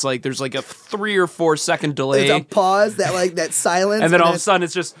 where it's like there's like a 3 or 4 second delay. There's a pause, that silence, and then all of a sudden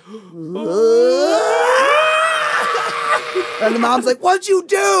it's just. And the mom's like, "What'd you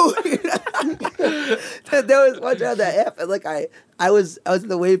do?" There was one time that happened. Like I was in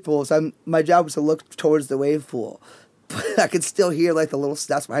the wave pool, so my job was to look towards the wave pool, but I could still hear like the little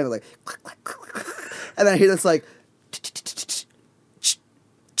steps behind me, like, and then I hear this like,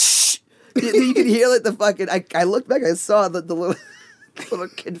 You can hear like the fucking. I looked back. I saw the little little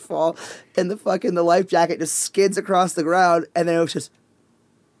kid fall, and the life jacket just skids across the ground, and then it was just.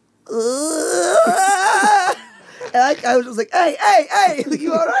 And I was just like, hey,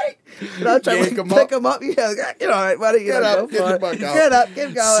 you all right? And I was trying to pick him up. Yeah, you're all right, buddy. Get up, get up,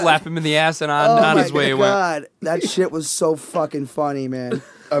 keep going. Slap him in the ass and on his way. Oh my God, that shit was so fucking funny, man.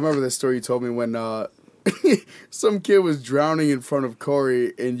 I remember the story you told me when some kid was drowning in front of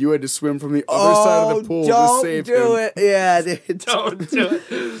Corey, and you had to swim from the other side of the pool to save him. Don't do it. Yeah, dude. Don't do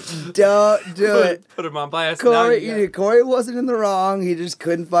it. Don't do it. Put him on blast. Corey wasn't in the wrong. He just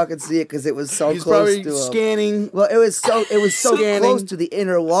couldn't fucking see it because it was so close to him. Scanning. Well, it was so close to the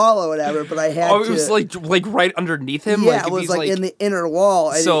inner wall or whatever. But I had to. Oh, it was like right underneath him. Yeah, it was like in the inner wall,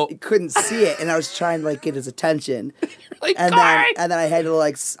 and so he couldn't see it. And I was trying to like get his attention. Like, and then I had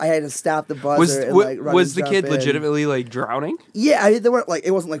to stop the buzzer. Was the kid legitimately like drowning? Yeah, I mean, they weren't like,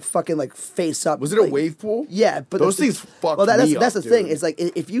 it wasn't like fucking like face up. Was it a wave pool? Yeah, but those things fuck me up. That's the thing. It's like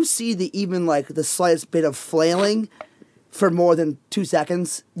if you see even like the slightest bit of flailing for more than 2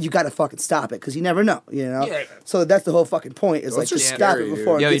 seconds, you gotta fucking stop it because you never know, you know. Yeah. So that's the whole fucking point. Is like just stop it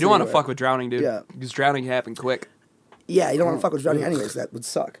before. Yeah, you don't want to fuck with drowning, dude. Yeah, because drowning happen quick. Yeah, you don't want to fuck with drowning anyways. That would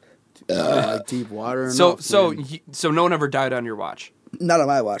suck. Like deep water. So no one ever died on your watch. Not on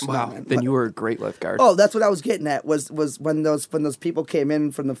my watch. Wow. No, then you were a great lifeguard. Oh, that's what I was getting at. Was when those people came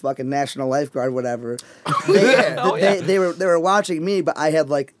in from the fucking National Lifeguard, whatever. They were watching me, but I had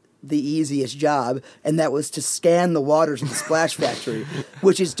like the easiest job, and that was to scan the waters of the Splash Factory,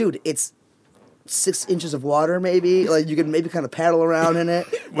 which is, dude, it's 6 inches of water, maybe. Like you can maybe kind of paddle around in it.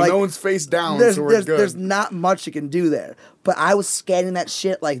 Well, like, no one's face down, so we're good. There's not much you can do there. But I was scanning that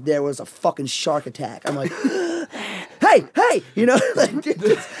shit like there was a fucking shark attack. I'm like, hey, you know, like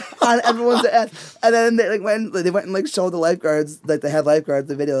on everyone's ass. And then they went and like showed the lifeguards, like the head lifeguards,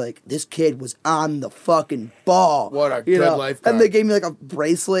 the video, like this kid was on the fucking ball. What a good lifeguard. And they gave me like a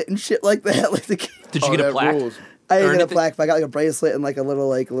bracelet and shit like that. Like the kid. Did you get a plaque? Rules. I didn't get a plaque, but I got like a bracelet and like a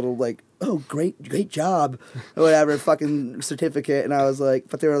little oh great job or whatever fucking certificate. And I was like,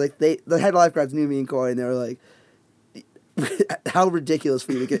 but they were like the head lifeguards knew me and Corey, and they were like, how ridiculous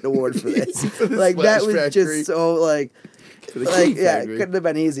for you to get an award for this. Like that was just so like yeah, it couldn't have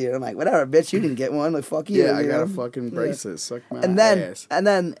been easier. I'm like, whatever, bitch, you didn't get one. Like fuck you. Yeah, I got a fucking bracelet. Suck my ass. And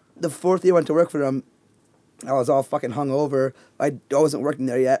then the 4th year I went to work for them, I was all fucking hungover. I wasn't working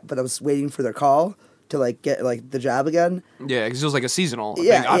there yet, but I was waiting for their call to like get like the job again. Yeah, because it was like a seasonal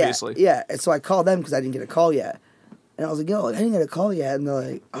thing, obviously. Yeah, and so I called them because I didn't get a call yet. And I was like, yo, I didn't get a call yet. And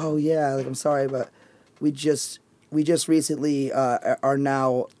they're like, oh yeah, like I'm sorry, but we just recently are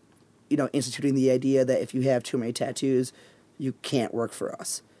now, you know, instituting the idea that if you have too many tattoos, you can't work for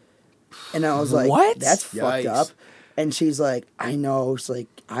us. And I was like, what? That's fucked up. And she's like, I know. She's like,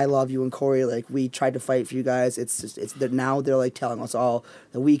 I love you and Corey. Like, we tried to fight for you guys. Now they're like telling us all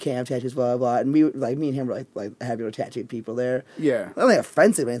that we can't have tattoos, blah, blah, blah. And me and him were like having tattooed people there. Yeah. I don't think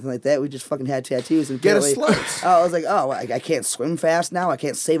offensive or anything like that. We just fucking had tattoos. And get a slice. I was like, oh, I can't swim fast now. I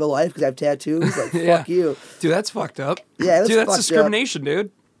can't save a life because I have tattoos. Like, fuck you. Dude, that's fucked up. Yeah, dude, that's discrimination, dude.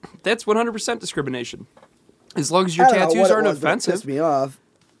 That's 100% discrimination. As long as your tattoos aren't offensive. Pissed me off.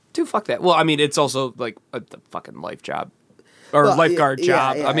 Dude, fuck that. Well, I mean, it's also like a fucking life job. Or lifeguard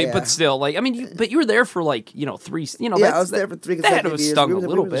job. Yeah, I mean, but still, like, I mean, but you were there for like, 3, I was there for 3 consecutive years. That stung a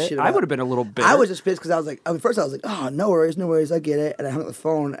little bit. I would have been a little bit. I was just pissed because I was like, first I was like, oh, no worries, I get it. And I hung up the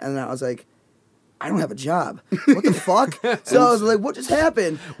phone, and then I was like, I don't have a job. What the fuck? So I was like, what just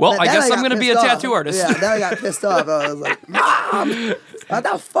happened? Well, I guess I'm going to be a tattoo artist. Yeah, then I got pissed off. I was like, Mom, what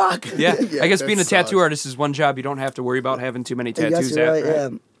the fuck? Yeah, I guess being a tattoo artist is one job you don't have to worry about having too many tattoos after. Right? Yeah.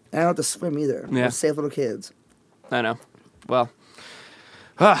 And I don't have to swim either. Yeah. Save little kids. I know. Well.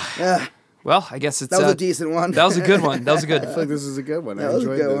 Well, I guess it's... That was a decent one. That was a good one. That was a good... I feel like this is a good one. That was a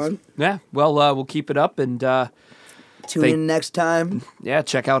good one. Yeah. Well, we'll keep it up and... Tune in next time. Yeah,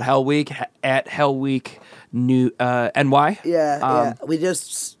 check out Hell Week at Hell Week NY. Yeah. We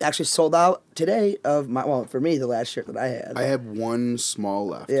just actually sold out today of for me, the last shirt that I had. I have one small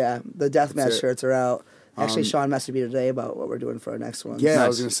left. Yeah, the deathmatch shirts are out. Actually, Sean messaged me today about what we're doing for our next one. Yeah, nice. I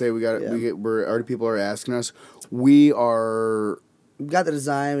was gonna say we're already people are asking us. We got the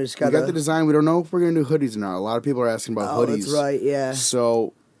design. We got the design. We don't know if we're gonna do hoodies or not. A lot of people are asking about hoodies. That's right. Yeah.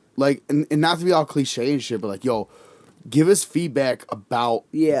 So, like, and not to be all cliche and shit, but like, yo, give us feedback about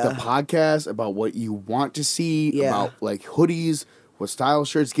the podcast, about what you want to see, about like hoodies, what style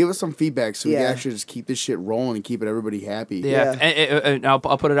shirts. Give us some feedback so we can Yeah. actually just keep this shit rolling and keep everybody happy. Yeah, and I'll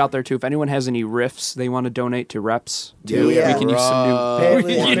put it out there too. If anyone has any riffs they want to donate to reps, too, Yeah. we can use some new,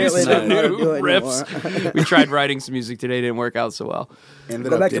 Apparently- we can use apparently some they don't new do it riffs. We tried writing some music today, didn't work out so well. Ended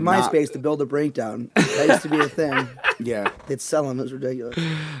Go up back to did not. MySpace to build a breakdown. That used to be a thing. Yeah. They'd sell them. It was ridiculous.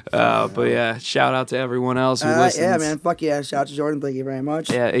 But yeah, shout out to everyone else who All right, listens. yeah, man. Fuck yeah. Shout out to Jordan. Thank you very much.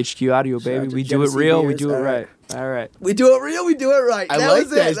 Yeah, HQ Audio, Shout baby. out to We do it Genesee real. We Beers. do it All right. All right. We do it real. We do it right. I that like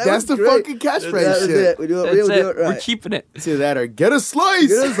was that. It. That That's was the great. fucking catchphrase That was shit. it. We do it That's real. We do it. it right. We're keeping it. It's either that or get a slice.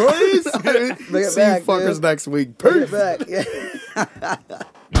 Get a slice. Bring it See back, you fuckers dude. next week. Bring Peace. it back. Yeah.